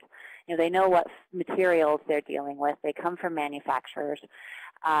variables. You know, they know what materials they're dealing with. They come from manufacturers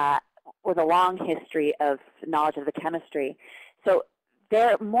with a long history of knowledge of the chemistry. So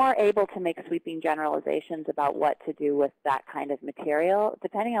they're more able to make sweeping generalizations about what to do with that kind of material,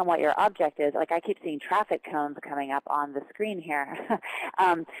 depending on what your object is. Like I keep seeing traffic cones coming up on the screen here.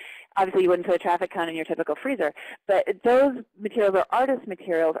 Obviously, you wouldn't put a traffic cone in your typical freezer, but those materials or artist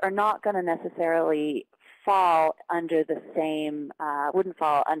materials are not going to necessarily fall under the same, wouldn't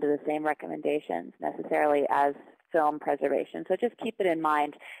fall under the same recommendations necessarily as film preservation. So just keep it in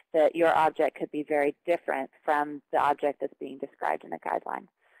mind that your object could be very different from the object that's being described in the guideline.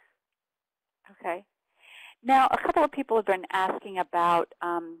 Okay. Now, a couple of people have been asking about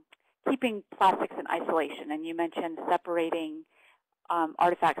keeping plastics in isolation, and you mentioned separating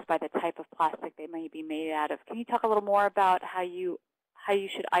artifacts by the type of plastic they may be made out of. Can you talk a little more about how you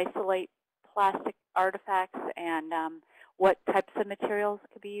should isolate plastic artifacts and what types of materials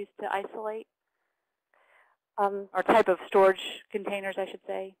could be used to isolate? Or type of storage containers, I should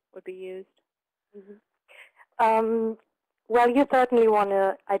say, would be used? Mm-hmm. Well, you certainly want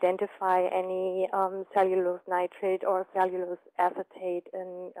to identify any cellulose nitrate or cellulose acetate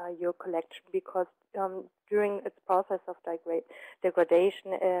in your collection, because during its process of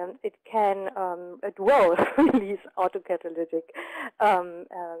degradation, it will release autocatalytic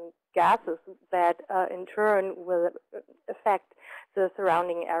gases that in turn will affect the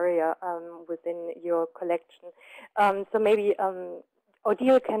surrounding area within your collection. So maybe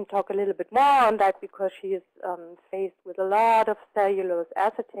Odile can talk a little bit more on that, because she is faced with a lot of cellulose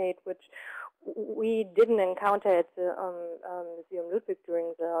acetate, which we didn't encounter at the Museum Ludwig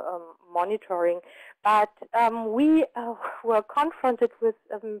during the monitoring. But we were confronted with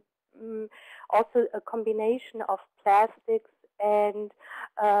also a combination of plastics and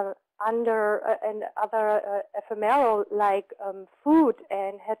and other ephemeral like food,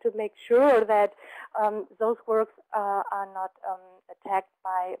 and had to make sure that those works are not attacked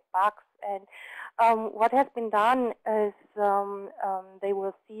by bugs. And what has been done is they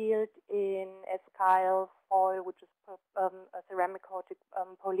were sealed in Eskyl foil, which is a ceramic coated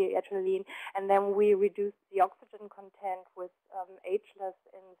polyethylene, and then we reduced the oxygen content with ageless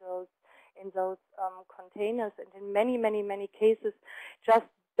in those containers. And in many cases, just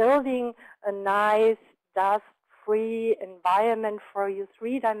building a nice dust-free environment for your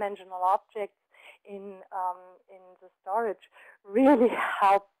three-dimensional objects in the storage really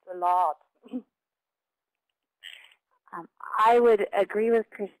helped a lot. I would agree with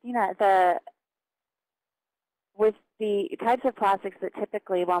Christina. With the types of plastics that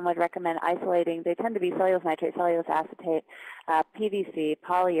typically one would recommend isolating, they tend to be cellulose nitrate, cellulose acetate, PVC,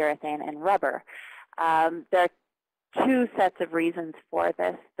 polyurethane, and rubber. There are two sets of reasons for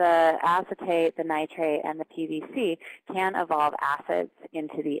this. The acetate, the nitrate, and the PVC can evolve acids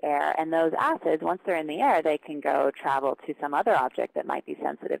into the air. And those acids, once they're in the air, they can go travel to some other object that might be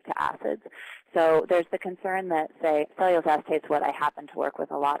sensitive to acids. So there's the concern that, say, cellulose acetate is what I happen to work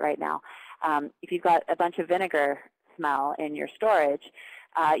with a lot right now. If you've got a bunch of vinegar smell in your storage,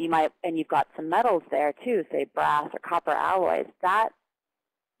 and you've got some metals there too, say brass or copper alloys, that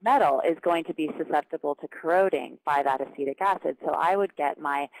metal is going to be susceptible to corroding by that acetic acid. So I would get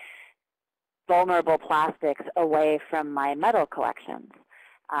my vulnerable plastics away from my metal collections.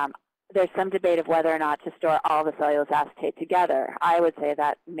 There's some debate of whether or not to store all the cellulose acetate together. I would say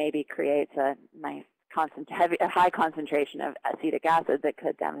that maybe creates a nice a high concentration of acetic acid that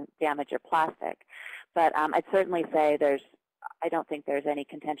could damage your plastic. But I'd certainly say I don't think there's any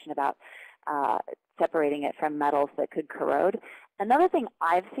contention about separating it from metals that could corrode. Another thing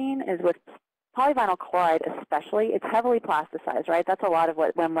I've seen is with polyvinyl chloride especially, it's heavily plasticized, right? That's a lot of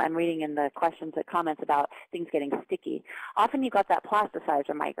what, when I'm reading in the questions and comments about things getting sticky. Often you've got that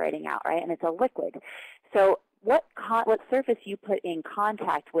plasticizer migrating out, right? And it's a liquid. So what surface you put in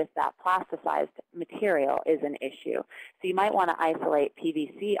contact with that plasticized material is an issue. So you might want to isolate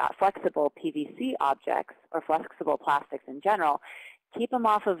PVC, flexible PVC objects, or flexible plastics in general. Keep them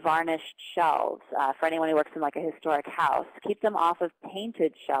off of varnished shelves. For anyone who works in like a historic house, keep them off of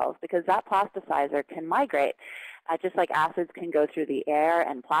painted shelves because that plasticizer can migrate. Just like acids can go through the air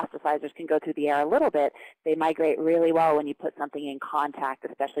and plasticizers can go through the air a little bit, they migrate really well when you put something in contact,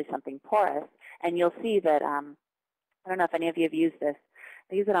 especially something porous. And you'll see that, I don't know if any of you have used this.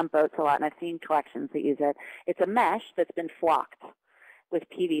 I use it on boats a lot, and I've seen collections that use it. It's a mesh that's been flocked with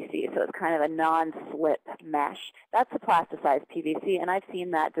PVC, so it's kind of a non-slip mesh. That's a plasticized PVC, and I've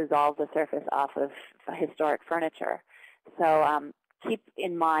seen that dissolve the surface off of historic furniture. So keep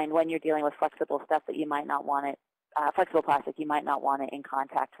in mind when you're dealing with flexible stuff that you might not want it, flexible plastic, you might not want it in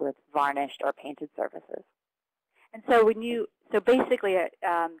contact with varnished or painted surfaces. And so basically,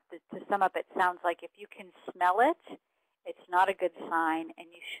 to sum up, it sounds like if you can smell it, it's not a good sign, and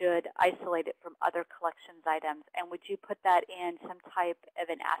you should isolate it from other collections items. And would you put that in some type of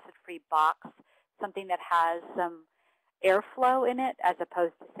an acid-free box, something that has some airflow in it, as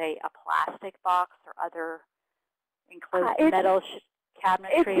opposed to, say, a plastic box or other enclosed metal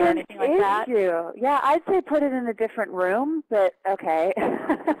cabinetry or anything like that? Yeah, I'd say put it in a different room, but okay.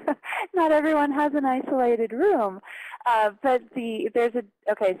 Not everyone has an isolated room. But there's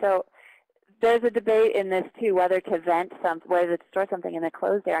a debate in this too, whether to store something in a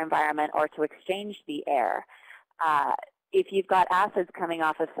closed air environment or to exchange the air. If you've got acids coming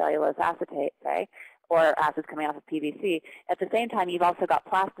off of cellulose acetate, say, or acids coming off of PVC, at the same time you've also got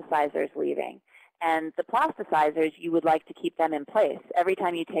plasticizers leaving. And the plasticizers, you would like to keep them in place. Every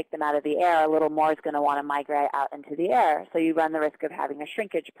time you take them out of the air, a little more is going to want to migrate out into the air, so you run the risk of having a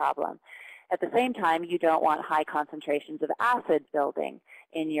shrinkage problem. At the same time, you don't want high concentrations of acid building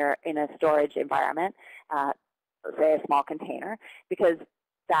in a storage environment, say a small container, because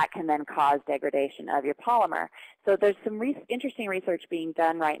that can then cause degradation of your polymer. So there's some interesting research being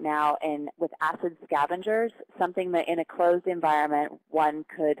done right now with acid scavengers, something that in a closed environment one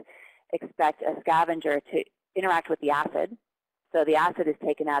could expect a scavenger to interact with the acid. So the acid is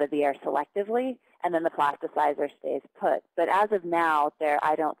taken out of the air selectively, and then the plasticizer stays put. But as of now,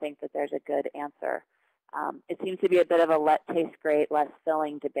 I don't think that there's a good answer. It seems to be a bit of a let taste great, less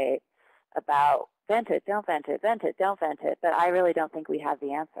filling debate about vent it, don't vent it, vent it, don't vent it. But I really don't think we have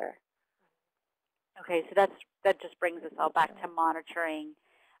the answer. Okay, so that just brings us all back to monitoring,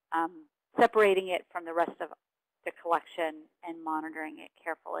 separating it from the rest of the collection and monitoring it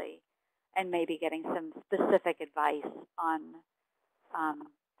carefully, and maybe getting some specific advice on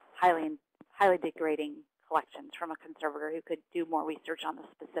highly degrading collections from a conservator who could do more research on the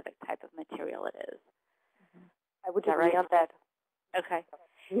specific type of material it is. I would agree on that. Okay.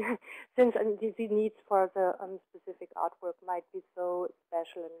 Since the needs for the specific artwork might be so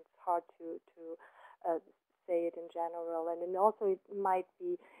special, and it's hard to say it in general, and then also it might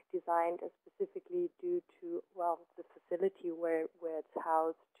be designed specifically due to, well, the facility where it's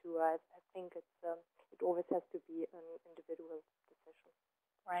housed to. I think it always has to be an individual decision.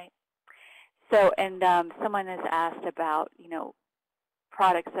 Right. So, and someone has asked about,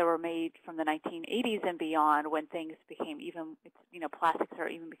 products that were made from the 1980s and beyond, when things became even, plastics are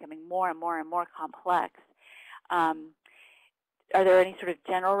even becoming more and more and more complex. Are there any sort of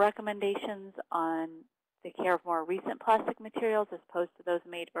general recommendations on the care of more recent plastic materials as opposed to those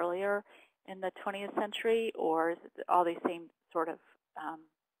made earlier in the 20th century, or is it all these same sort of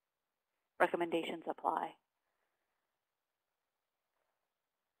recommendations apply?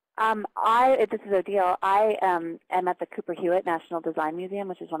 This is Odile. I am at the Cooper Hewitt National Design Museum,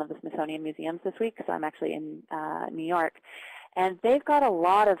 which is one of the Smithsonian museums this week, so I'm actually in New York. And they've got a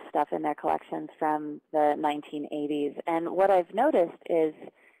lot of stuff in their collections from the 1980s. And what I've noticed is,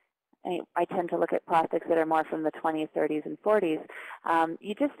 I tend to look at plastics that are more from the 20s, 30s, and 40s.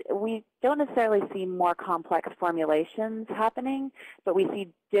 We don't necessarily see more complex formulations happening, but we see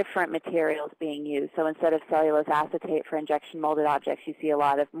different materials being used. So instead of cellulose acetate for injection molded objects, you see a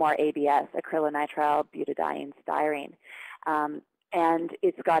lot of more ABS, acrylonitrile, butadiene, styrene. And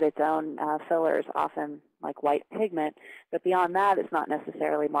it's got its own fillers, often like white pigment. But beyond that, it's not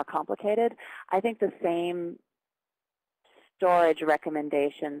necessarily more complicated. I think the same storage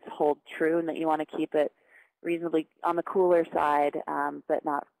recommendations hold true, and that you want to keep it reasonably on the cooler side, but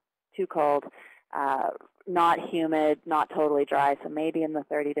not too cold, not humid, not totally dry, so maybe in the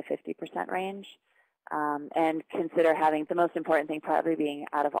 30 to 50% range. And consider having the most important thing probably being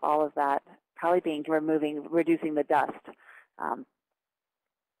out of all of that, probably being reducing the dust.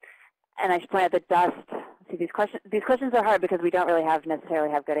 And I should point out the dust. See, these questions are hard because we don't really necessarily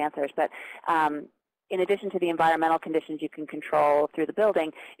have good answers. But in addition to the environmental conditions you can control through the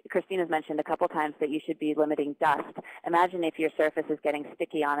building, Christina's mentioned a couple times that you should be limiting dust. Imagine if your surface is getting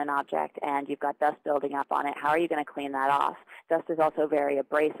sticky on an object and you've got dust building up on it. How are you going to clean that off? Dust is also very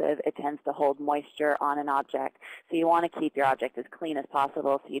abrasive. It tends to hold moisture on an object. So you want to keep your object as clean as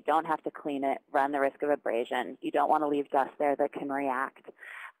possible so you don't have to clean it, run the risk of abrasion. You don't want to leave dust there that can react.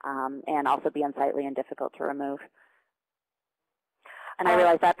 And also be unsightly and difficult to remove. And I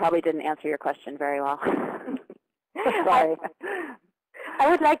realize that probably didn't answer your question very well. Sorry. I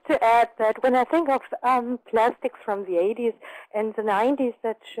would like to add that when I think of plastics from the 80s and the 90s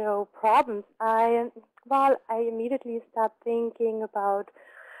that show problems, I immediately start thinking about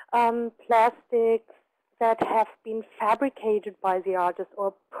plastics that have been fabricated by the artist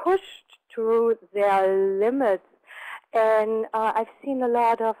or pushed through their limits. And I've seen a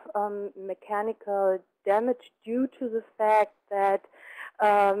lot of mechanical damage due to the fact that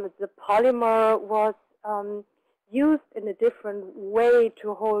the polymer was used in a different way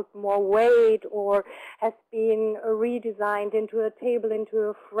to hold more weight, or has been redesigned into a table, into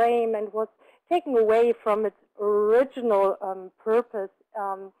a frame, and was taken away from its original purpose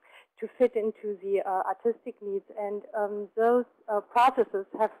to fit into the artistic needs. And those processes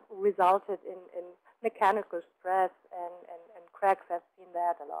have resulted in mechanical stress and cracks. I've seen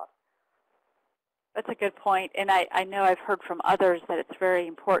that a lot. That's a good point. And I know I've heard from others that it's very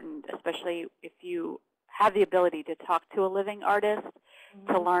important, especially if you have the ability to talk to a living artist,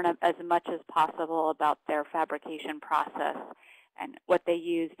 to learn as much as possible about their fabrication process and what they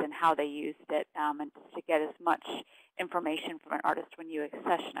used and how they used it, and to get as much information from an artist when you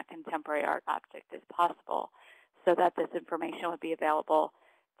accession a contemporary art object as possible, so that this information would be available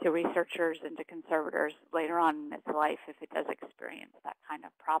to researchers and to conservators later on in its life if it does experience that kind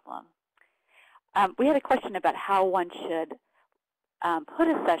of problem. We had a question about how one should put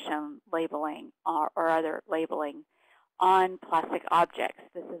accession labeling or other labeling on plastic objects.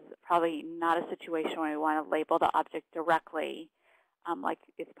 This is probably not a situation where we want to label the object directly, like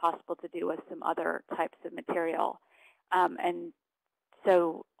it's possible to do with some other types of material. And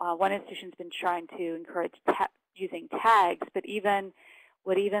so one institution's been trying to encourage using tags, but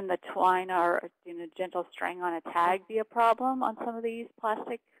would even the twine or gentle string on a tag be a problem on some of these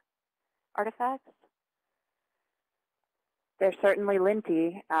plastic artifacts? They're certainly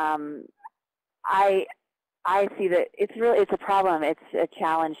linty. I see that it's a problem. It's a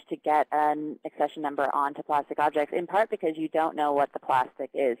challenge to get an accession number onto plastic objects, in part because you don't know what the plastic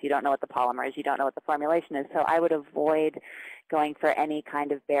is. You don't know what the polymer is. You don't know what the formulation is. So I would avoid going for any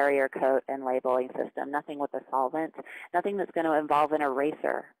kind of barrier coat and labeling system, nothing with a solvent, nothing that's going to involve an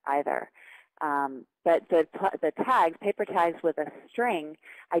eraser either. But the tags, paper tags with a string,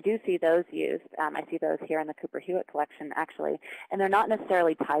 I do see those used. I see those here in the Cooper Hewitt collection, actually. And they're not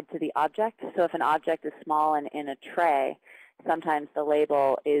necessarily tied to the object. So if an object is small and in a tray, sometimes the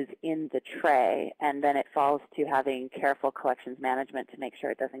label is in the tray, and then it falls to having careful collections management to make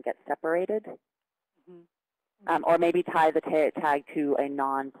sure it doesn't get separated. Or maybe tie the tag to a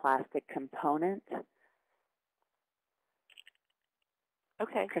non-plastic component.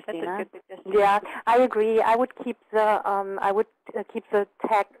 Okay, Christina? that's a good suggestion. Yeah, I agree. I would keep the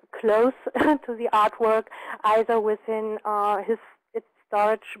tag close to the artwork, either within its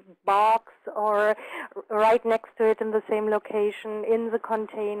storage box or right next to it in the same location in the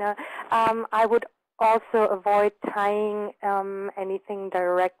container. I would also avoid tying anything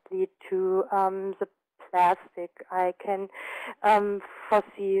directly to the plastic. I can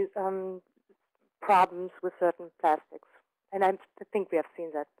foresee problems with certain plastics. And I think we have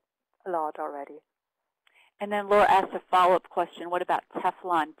seen that a lot already. And then Laura asked a follow-up question. What about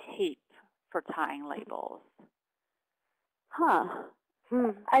Teflon tape for tying labels? Huh.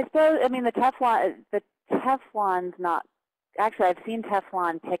 I suppose, I mean, the Teflon's not, actually I've seen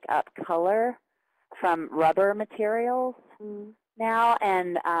Teflon pick up color from rubber materials now,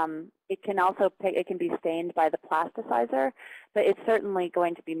 and it can also it can be stained by the plasticizer, but it's certainly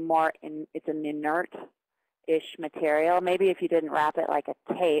going to be more, it's an inert-ish material. Maybe if you didn't wrap it like a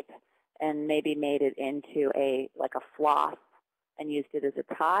tape and maybe made it into like a floss and used it as a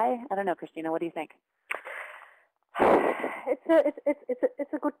tie. I don't know, Christina, what do you think?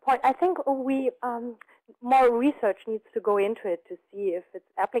 It's a good point. I think more research needs to go into it to see if it's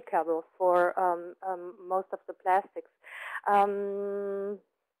applicable for most of the plastics.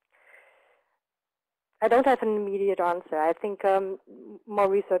 I don't have an immediate answer. I think more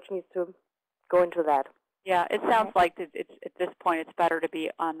research needs to go into that. Yeah, it sounds like at this point it's better to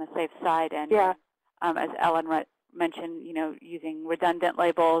be on the safe side. And yeah. As Ellen mentioned, using redundant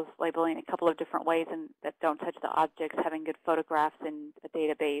labels, labeling a couple of different ways and that don't touch the objects, having good photographs in a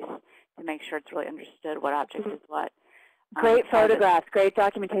database to make sure it's really understood what object is what. Great photographs, great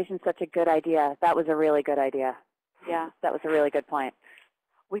documentation, such a good idea. That was a really good idea. Yeah. That was a really good point.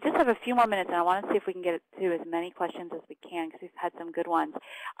 We just have a few more minutes, and I want to see if we can get to as many questions as we can because we've had some good ones.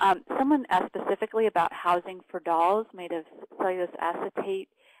 Someone asked specifically about housing for dolls made of cellulose acetate,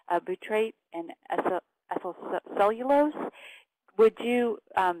 butyrate, and ethyl cellulose. Would you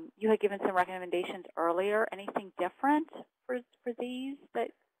had given some recommendations earlier. Anything different for these that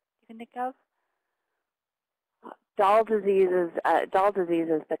you can think of? Doll disease is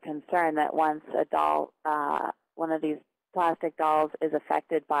the concern that once a doll, one of these plastic dolls is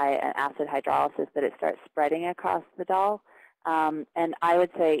affected by an acid hydrolysis, that it starts spreading across the doll. And I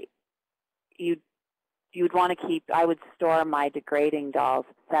would say you'd want to keep, I would store my degrading dolls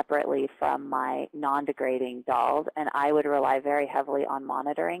separately from my non-degrading dolls, and I would rely very heavily on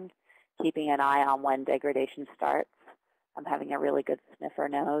monitoring, keeping an eye on when degradation starts. I'm having a really good sniffer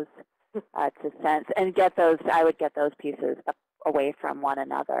nose to sense, and I would get those pieces away from one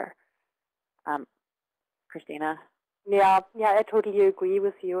another. Christina? Yeah, I totally agree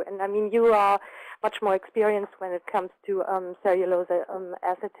with you. And I mean, you are much more experienced when it comes to cellulose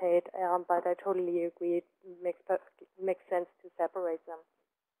acetate, but I totally agree. It makes sense to separate them.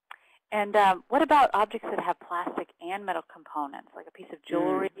 And what about objects that have plastic and metal components, like a piece of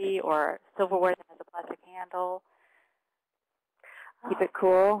jewelry or silverware that has a plastic handle? Keep it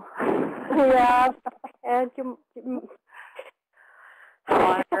cool. Yeah, and you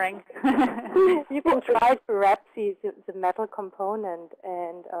monitoring. You can try to wrap the metal component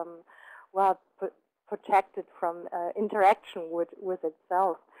and protect it from interaction with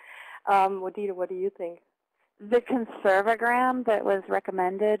itself. Odile, what do you think? The conservagram that was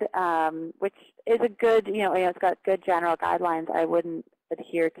recommended, which is a good, it's got good general guidelines. I wouldn't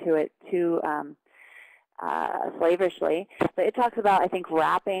adhere to it too slavishly, but it talks about, I think,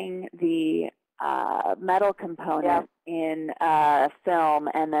 wrapping the metal component in film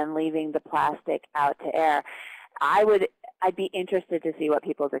and then leaving the plastic out to air. I'd be interested to see what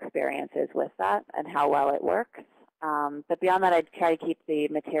people's experience is with that and how well it works. But beyond that, I'd try to keep the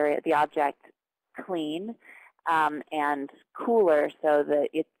object clean and cooler, so that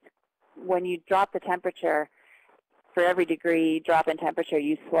when you drop the temperature, for every degree drop in temperature,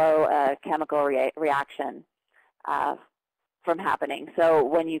 you slow a chemical reaction from happening. So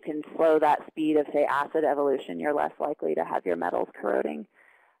when you can slow that speed of, say, acid evolution, you're less likely to have your metals corroding.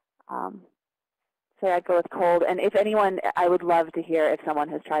 So I'd go with cold. And if anyone, I would love to hear if someone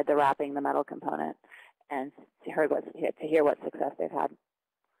has tried the wrapping the metal component and to hear what success they've had.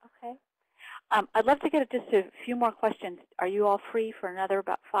 Okay. I'd love to get just a few more questions. Are you all free for another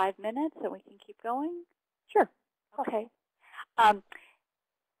about 5 minutes so we can keep going? Sure. Okay.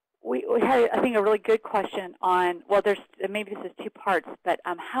 We had, I think, a really good question on, well, maybe this is two parts, but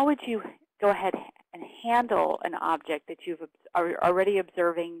how would you go ahead and handle an object that you've already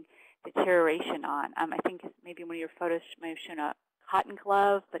observing deterioration on? I think maybe one of your photos may have shown a cotton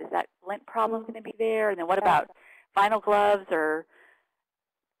glove, but is that lint problem going to be there? And then what about vinyl gloves or?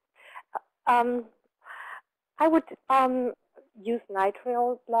 I would use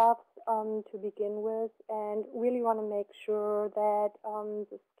nitrile gloves to begin with, and really want to make sure that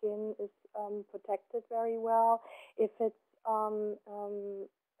the skin is protected very well. If it's an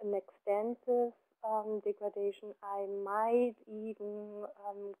extensive degradation, I might even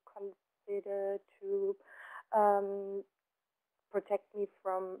consider to protect me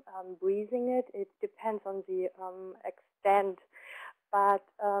from breathing it. It depends on the extent, but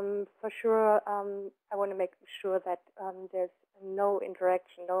for sure I want to make sure that there's no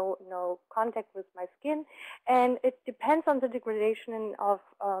interaction, no contact with my skin, and it depends on the degradation of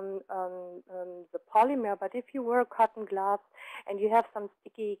the polymer. But if you wear cotton gloves and you have some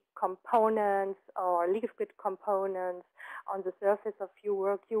sticky components or liquid components on the surface of your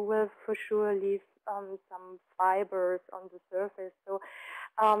work, you will for sure leave some fibers on the surface. So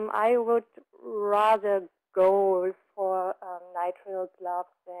I would rather go for nitrile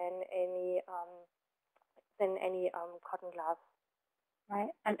gloves than any cotton gloves.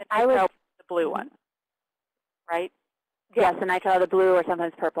 Right. And I would the blue one, right? Yes, the nitrile, the blue, or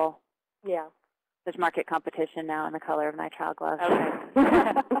sometimes purple. Yeah. There's market competition now in the color of nitrile gloves. Okay.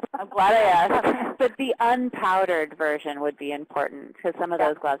 I'm glad I asked. But the unpowdered version would be important, because some of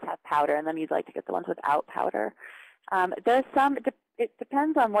those gloves have powder, and then you'd like to get the ones without powder. There's some, it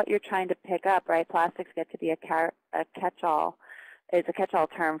depends on what you're trying to pick up, right? Plastics get to be a catch-all. It's a catch-all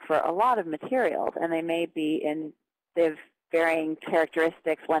term for a lot of materials, and they may be they have varying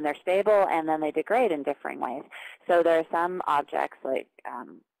characteristics when they're stable, and then they degrade in differing ways. So there are some objects like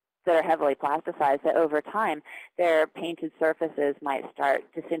that are heavily plasticized that over time their painted surfaces might start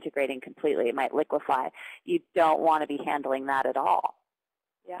disintegrating completely. It might liquefy. You don't want to be handling that at all.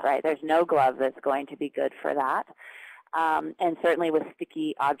 Yeah. Right? There's no glove that's going to be good for that. And certainly with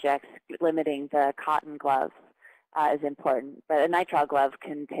sticky objects, limiting the cotton gloves is important. But a nitrile glove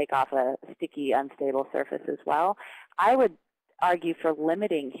can take off a sticky, unstable surface as well. I would argue for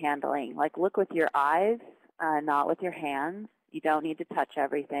limiting handling. Like, look with your eyes, not with your hands. You don't need to touch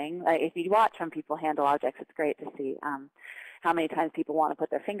everything. If you watch when people handle objects, it's great to see how many times people want to put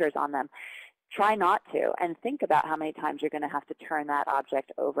their fingers on them. Try not to, and think about how many times you're going to have to turn that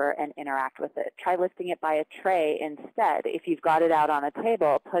object over and interact with it. Try lifting it by a tray instead. If you've got it out on a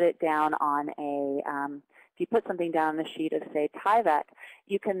table, put it down on if you put something down on a sheet of, say, Tyvek,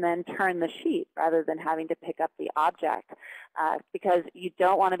 you can then turn the sheet rather than having to pick up the object, because you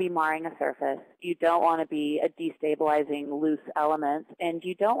don't want to be marring a surface. You don't want to be destabilizing loose elements, and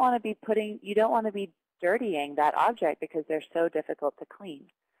you don't want to be dirtying that object because they're so difficult to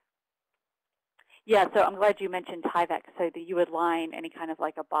clean. Yeah, so I'm glad you mentioned Tyvek, so that you would line any kind of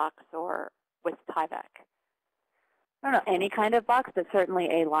like a box or with Tyvek. I don't know, any kind of box, but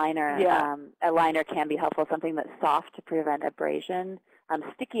certainly a liner. Yeah. A liner can be helpful, something that's soft to prevent abrasion.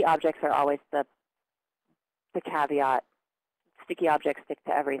 Sticky objects are always the caveat. Sticky objects stick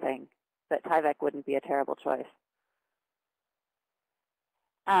to everything, but Tyvek wouldn't be a terrible choice.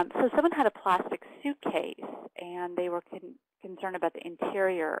 So someone had a plastic suitcase, and they were concerned about the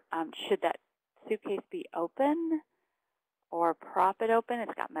interior. Should that suitcase be open or prop it open?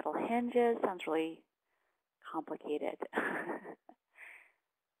 It's got metal hinges. Sounds really complicated.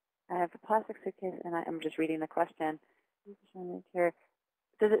 I have a plastic suitcase, and I'm just reading the question.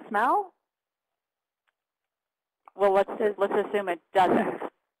 Does it smell? Well, let's assume it doesn't.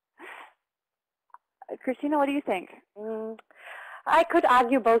 Christina, what do you think? I could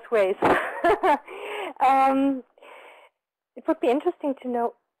argue both ways. It would be interesting to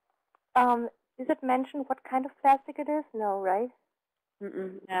know, is it mentioned what kind of plastic it is? No, right?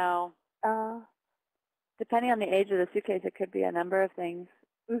 No. Depending on the age of the suitcase, it could be a number of things.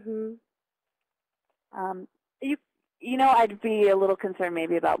 You know, I'd be a little concerned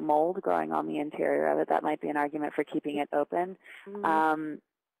maybe about mold growing on the interior of it. That might be an argument for keeping it open.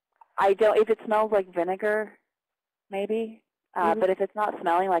 If it smells like vinegar, maybe. But if it's not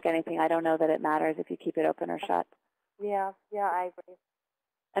smelling like anything, I don't know that it matters if you keep it open or shut. Yeah, I agree.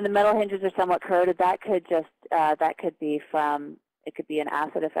 And the metal hinges are somewhat corroded. That could be it could be an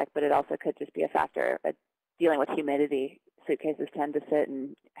acid effect, but it also could just be a factor of dealing with humidity. Suitcases tend to sit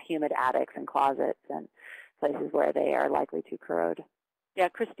in humid attics and closets and places where they are likely to corrode. Yeah,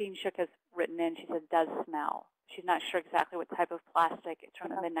 Christine Shook has written in. She said it does smell. She's not sure exactly what type of plastic. It's from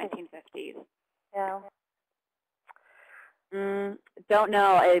the mid-1950s. Yeah. Don't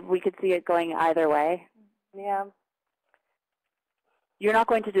know. We could see it going either way. Yeah. You're not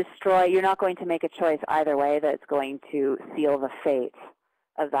going to make a choice either way that's going to seal the fate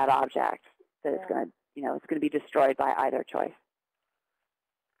of that object. That it's going to be destroyed by either choice.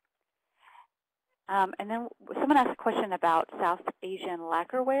 And then someone asked a question about South Asian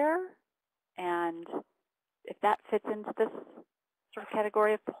lacquerware, and if that fits into this sort of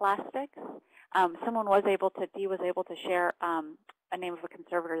category of plastics. Someone was able to, Dee was able to share a name of a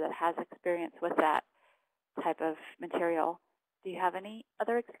conservator that has experience with that type of material. Do you have any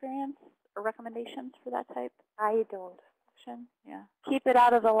other experience or recommendations for that type? I don't. Yeah. Keep it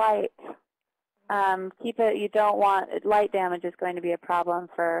out of the light. Keep it. You don't want light damage is going to be a problem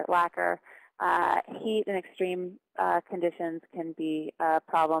for lacquer. Heat and extreme conditions can be a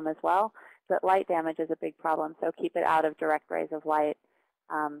problem as well, but light damage is a big problem. So keep it out of direct rays of light.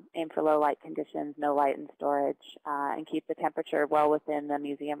 Aim for low light conditions, no light in storage, and keep the temperature well within the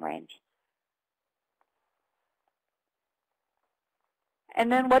museum range.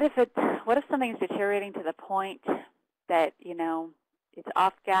 And then what if something's deteriorating to the point that, you know, it's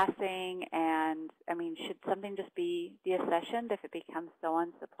off-gassing, and I mean, should something just be deaccessioned if it becomes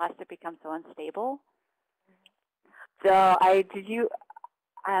the plastic becomes so unstable? So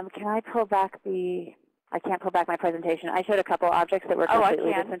can I pull back I can't pull back my presentation. I showed a couple objects that were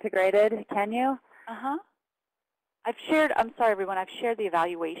completely disintegrated. Can you? I've shared, I'm sorry everyone, I've shared the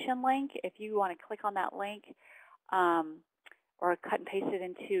evaluation link. If you want to click on that link or cut and paste it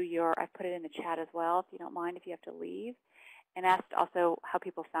into I've put it in the chat as well, if you don't mind, if you have to leave. And asked also how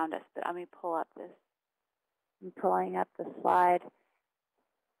people found us, but let me pull up this. I'm pulling up the slide.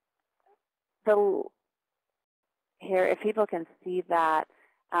 Here, if people can see that,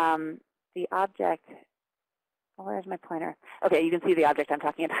 the object, where's my pointer? Okay, you can see the object I'm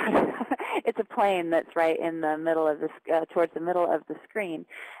talking about. It's a plane that's right in the middle of this, towards the middle of the screen.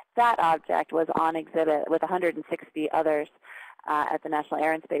 That object was on exhibit with 160 others at the National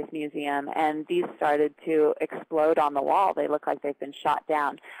Air and Space Museum, and these started to explode on the wall. They look like they've been shot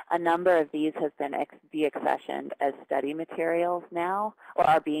down. A number of these have been deaccessioned as study materials now, or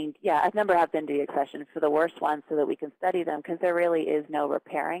are being, a number have been deaccessioned for the worst ones so that we can study them, because there really is no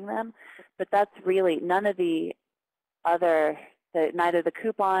repairing them. But that's really, none of the other, neither the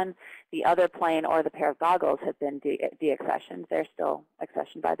coupon, the other plane, or the pair of goggles have been deaccessioned. They're still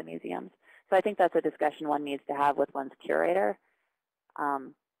accessioned by the museums. So I think that's a discussion one needs to have with one's curator.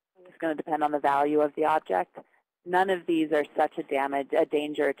 It's going to depend on the value of the object. None of these are such a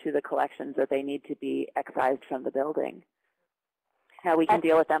danger to the collections that they need to be excised from the building. Now we can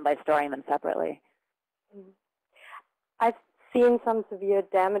deal with them by storing them separately. I've seen some severe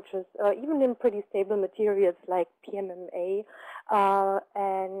damages, even in pretty stable materials like PMMA, and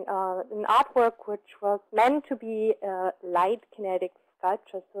an artwork which was meant to be a light kinetic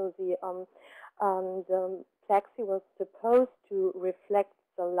sculpture. So the plexi was supposed to reflect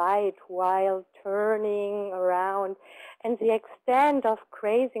the light while turning around, and the extent of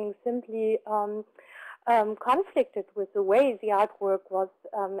crazing simply conflicted with the way the artwork was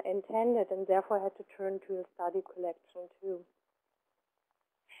intended, and therefore had to turn to a study collection too.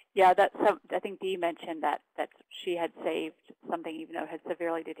 Yeah, I think Dee mentioned that she had saved something even though it had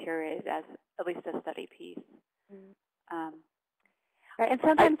severely deteriorated as at least a study piece. And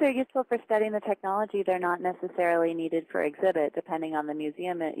sometimes they're useful for studying the technology. They're not necessarily needed for exhibit, depending on the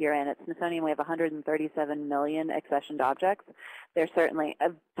museum that you're in. At Smithsonian, we have 137 million accessioned objects. There's certainly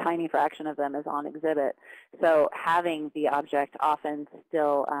a tiny fraction of them is on exhibit. So having the object often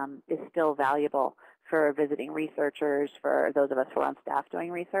still is still valuable for visiting researchers, for those of us who are on staff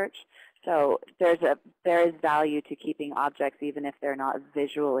doing research. So there is value to keeping objects even if they're not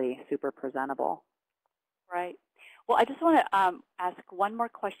visually super presentable. Right. Well, I just want to ask one more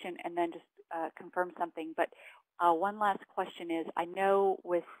question and then just confirm something. But one last question is, I know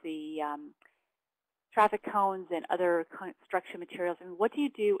with the traffic cones and other construction materials, I mean, what do you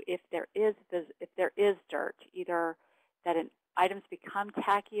do if there is dirt, either that items become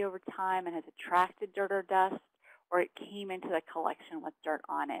tacky over time and has attracted dirt or dust, or it came into the collection with dirt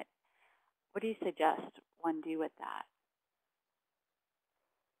on it? What do you suggest one do with that?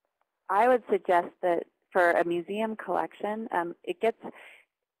 I would suggest that for a museum collection, the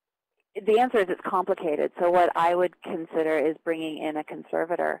answer is it's complicated. So what I would consider is bringing in a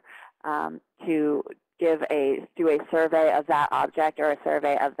conservator to do a survey of that object or a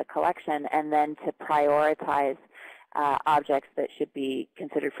survey of the collection, and then to prioritize objects that should be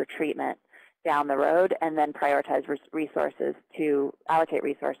considered for treatment down the road, and then prioritize resources to allocate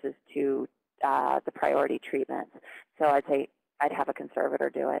resources to the priority treatments. So I'd say I'd have a conservator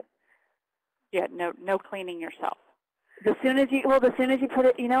do it. Yeah, no cleaning yourself. The sooner you put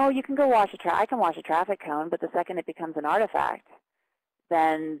it, you can go wash I can wash a traffic cone, but the second it becomes an artifact,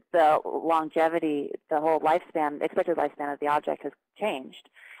 then the longevity, the whole lifespan, expected lifespan of the object has changed,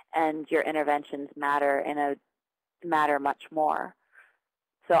 and your interventions matter much more.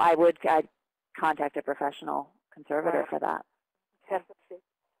 So I'd contact a professional conservator for that. Okay.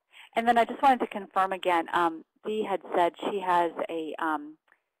 And then I just wanted to confirm again, Dee had said she has a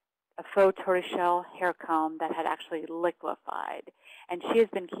faux tortoiseshell hair comb that had actually liquefied, and she has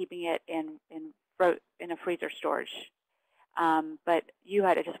been keeping it in a freezer storage. But you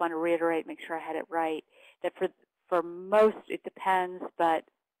had, I just want to reiterate, make sure I had it right, that for most it depends, but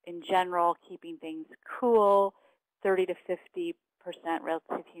in general, keeping things cool, 30 to 50%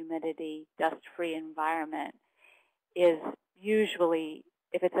 relative humidity, dust-free environment is usually,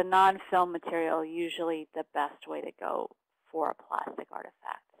 if it's a non-film material, usually the best way to go for a plastic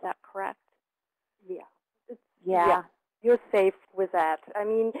artifact. Is that correct? Yeah. Yeah. You're safe with that. I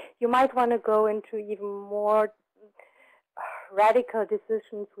mean, you might want to go into even more radical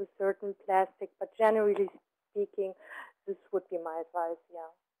decisions with certain plastic, but generally speaking, this would be my advice, yeah.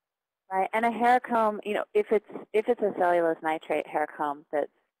 Right, and a hair comb, you know, if it's a cellulose nitrate hair comb that's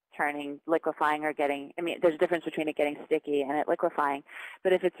turning, liquefying, or getting, I mean, there's a difference between it getting sticky and it liquefying,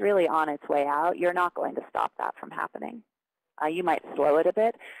 but if it's really on its way out, you're not going to stop that from happening. You might slow it a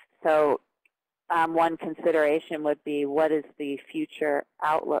bit. So one consideration would be, what is the future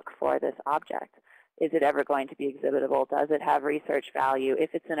outlook for this object? Is it ever going to be exhibitable? Does it have research value?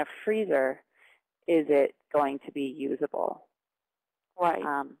 If it's in a freezer, is it going to be usable? Right.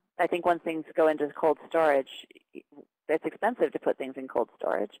 I think once things go into cold storage, it's expensive to put things in cold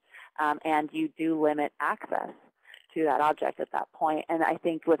storage, and you do limit access to that object at that point. And I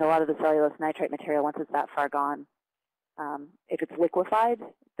think with a lot of the cellulose nitrate material, once it's that far gone, if it's liquefied,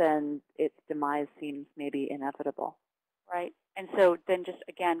 then its demise seems maybe inevitable. Right. And so then just,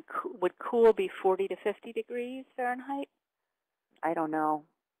 again, would cool be 40 to 50 degrees Fahrenheit? I don't know.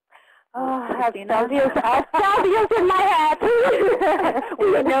 Oh, I have Celsius in my head.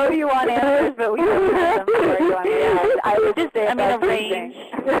 We know you want answers, but we don't have them for you on the head. I would just say, I mean, a range,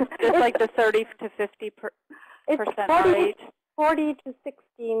 just like the 30 to 50% rate. 40 to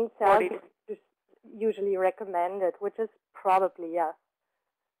 16 Celsius is usually recommended, which is probably, yeah.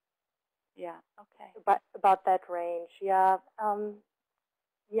 Yeah, okay. About that range, yeah.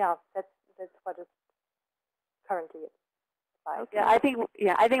 Yeah, that's what it's currently is. Okay.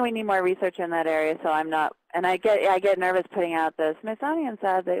 Yeah, I think we need more research in that area. So I'm not, and I get nervous putting out the Smithsonian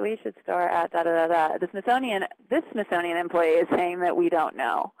said that we should store at da da da da. This Smithsonian employee is saying that we don't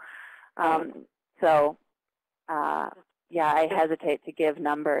know. So yeah, I hesitate to give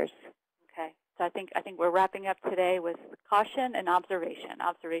numbers. Okay. So I think we're wrapping up today with caution and observation.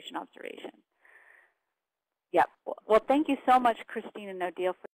 Observation. Yep. Well, thank you so much, Christine and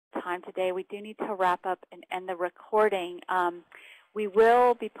Odile, for time today. We do need to wrap up and end the recording. We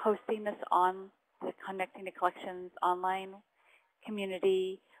will be posting this on the Connecting to Collections online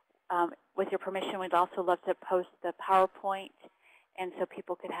community. With your permission, we'd also love to post the PowerPoint, and so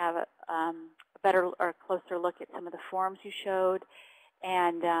people could have a better or closer look at some of the forms you showed.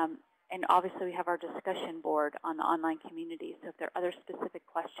 And obviously, we have our discussion board on the online community. So if there are other specific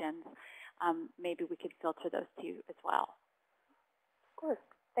questions, maybe we could filter those to you as well. Of course.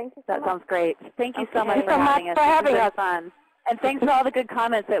 Thank you so much. That sounds great. Thank you so much for having us. This has been fun. And thanks for all the good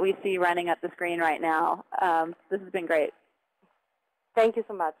comments that we see running up the screen right now. This has been great. Thank you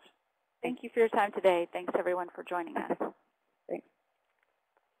so much. Thank you for your time today. Thanks, everyone, for joining us.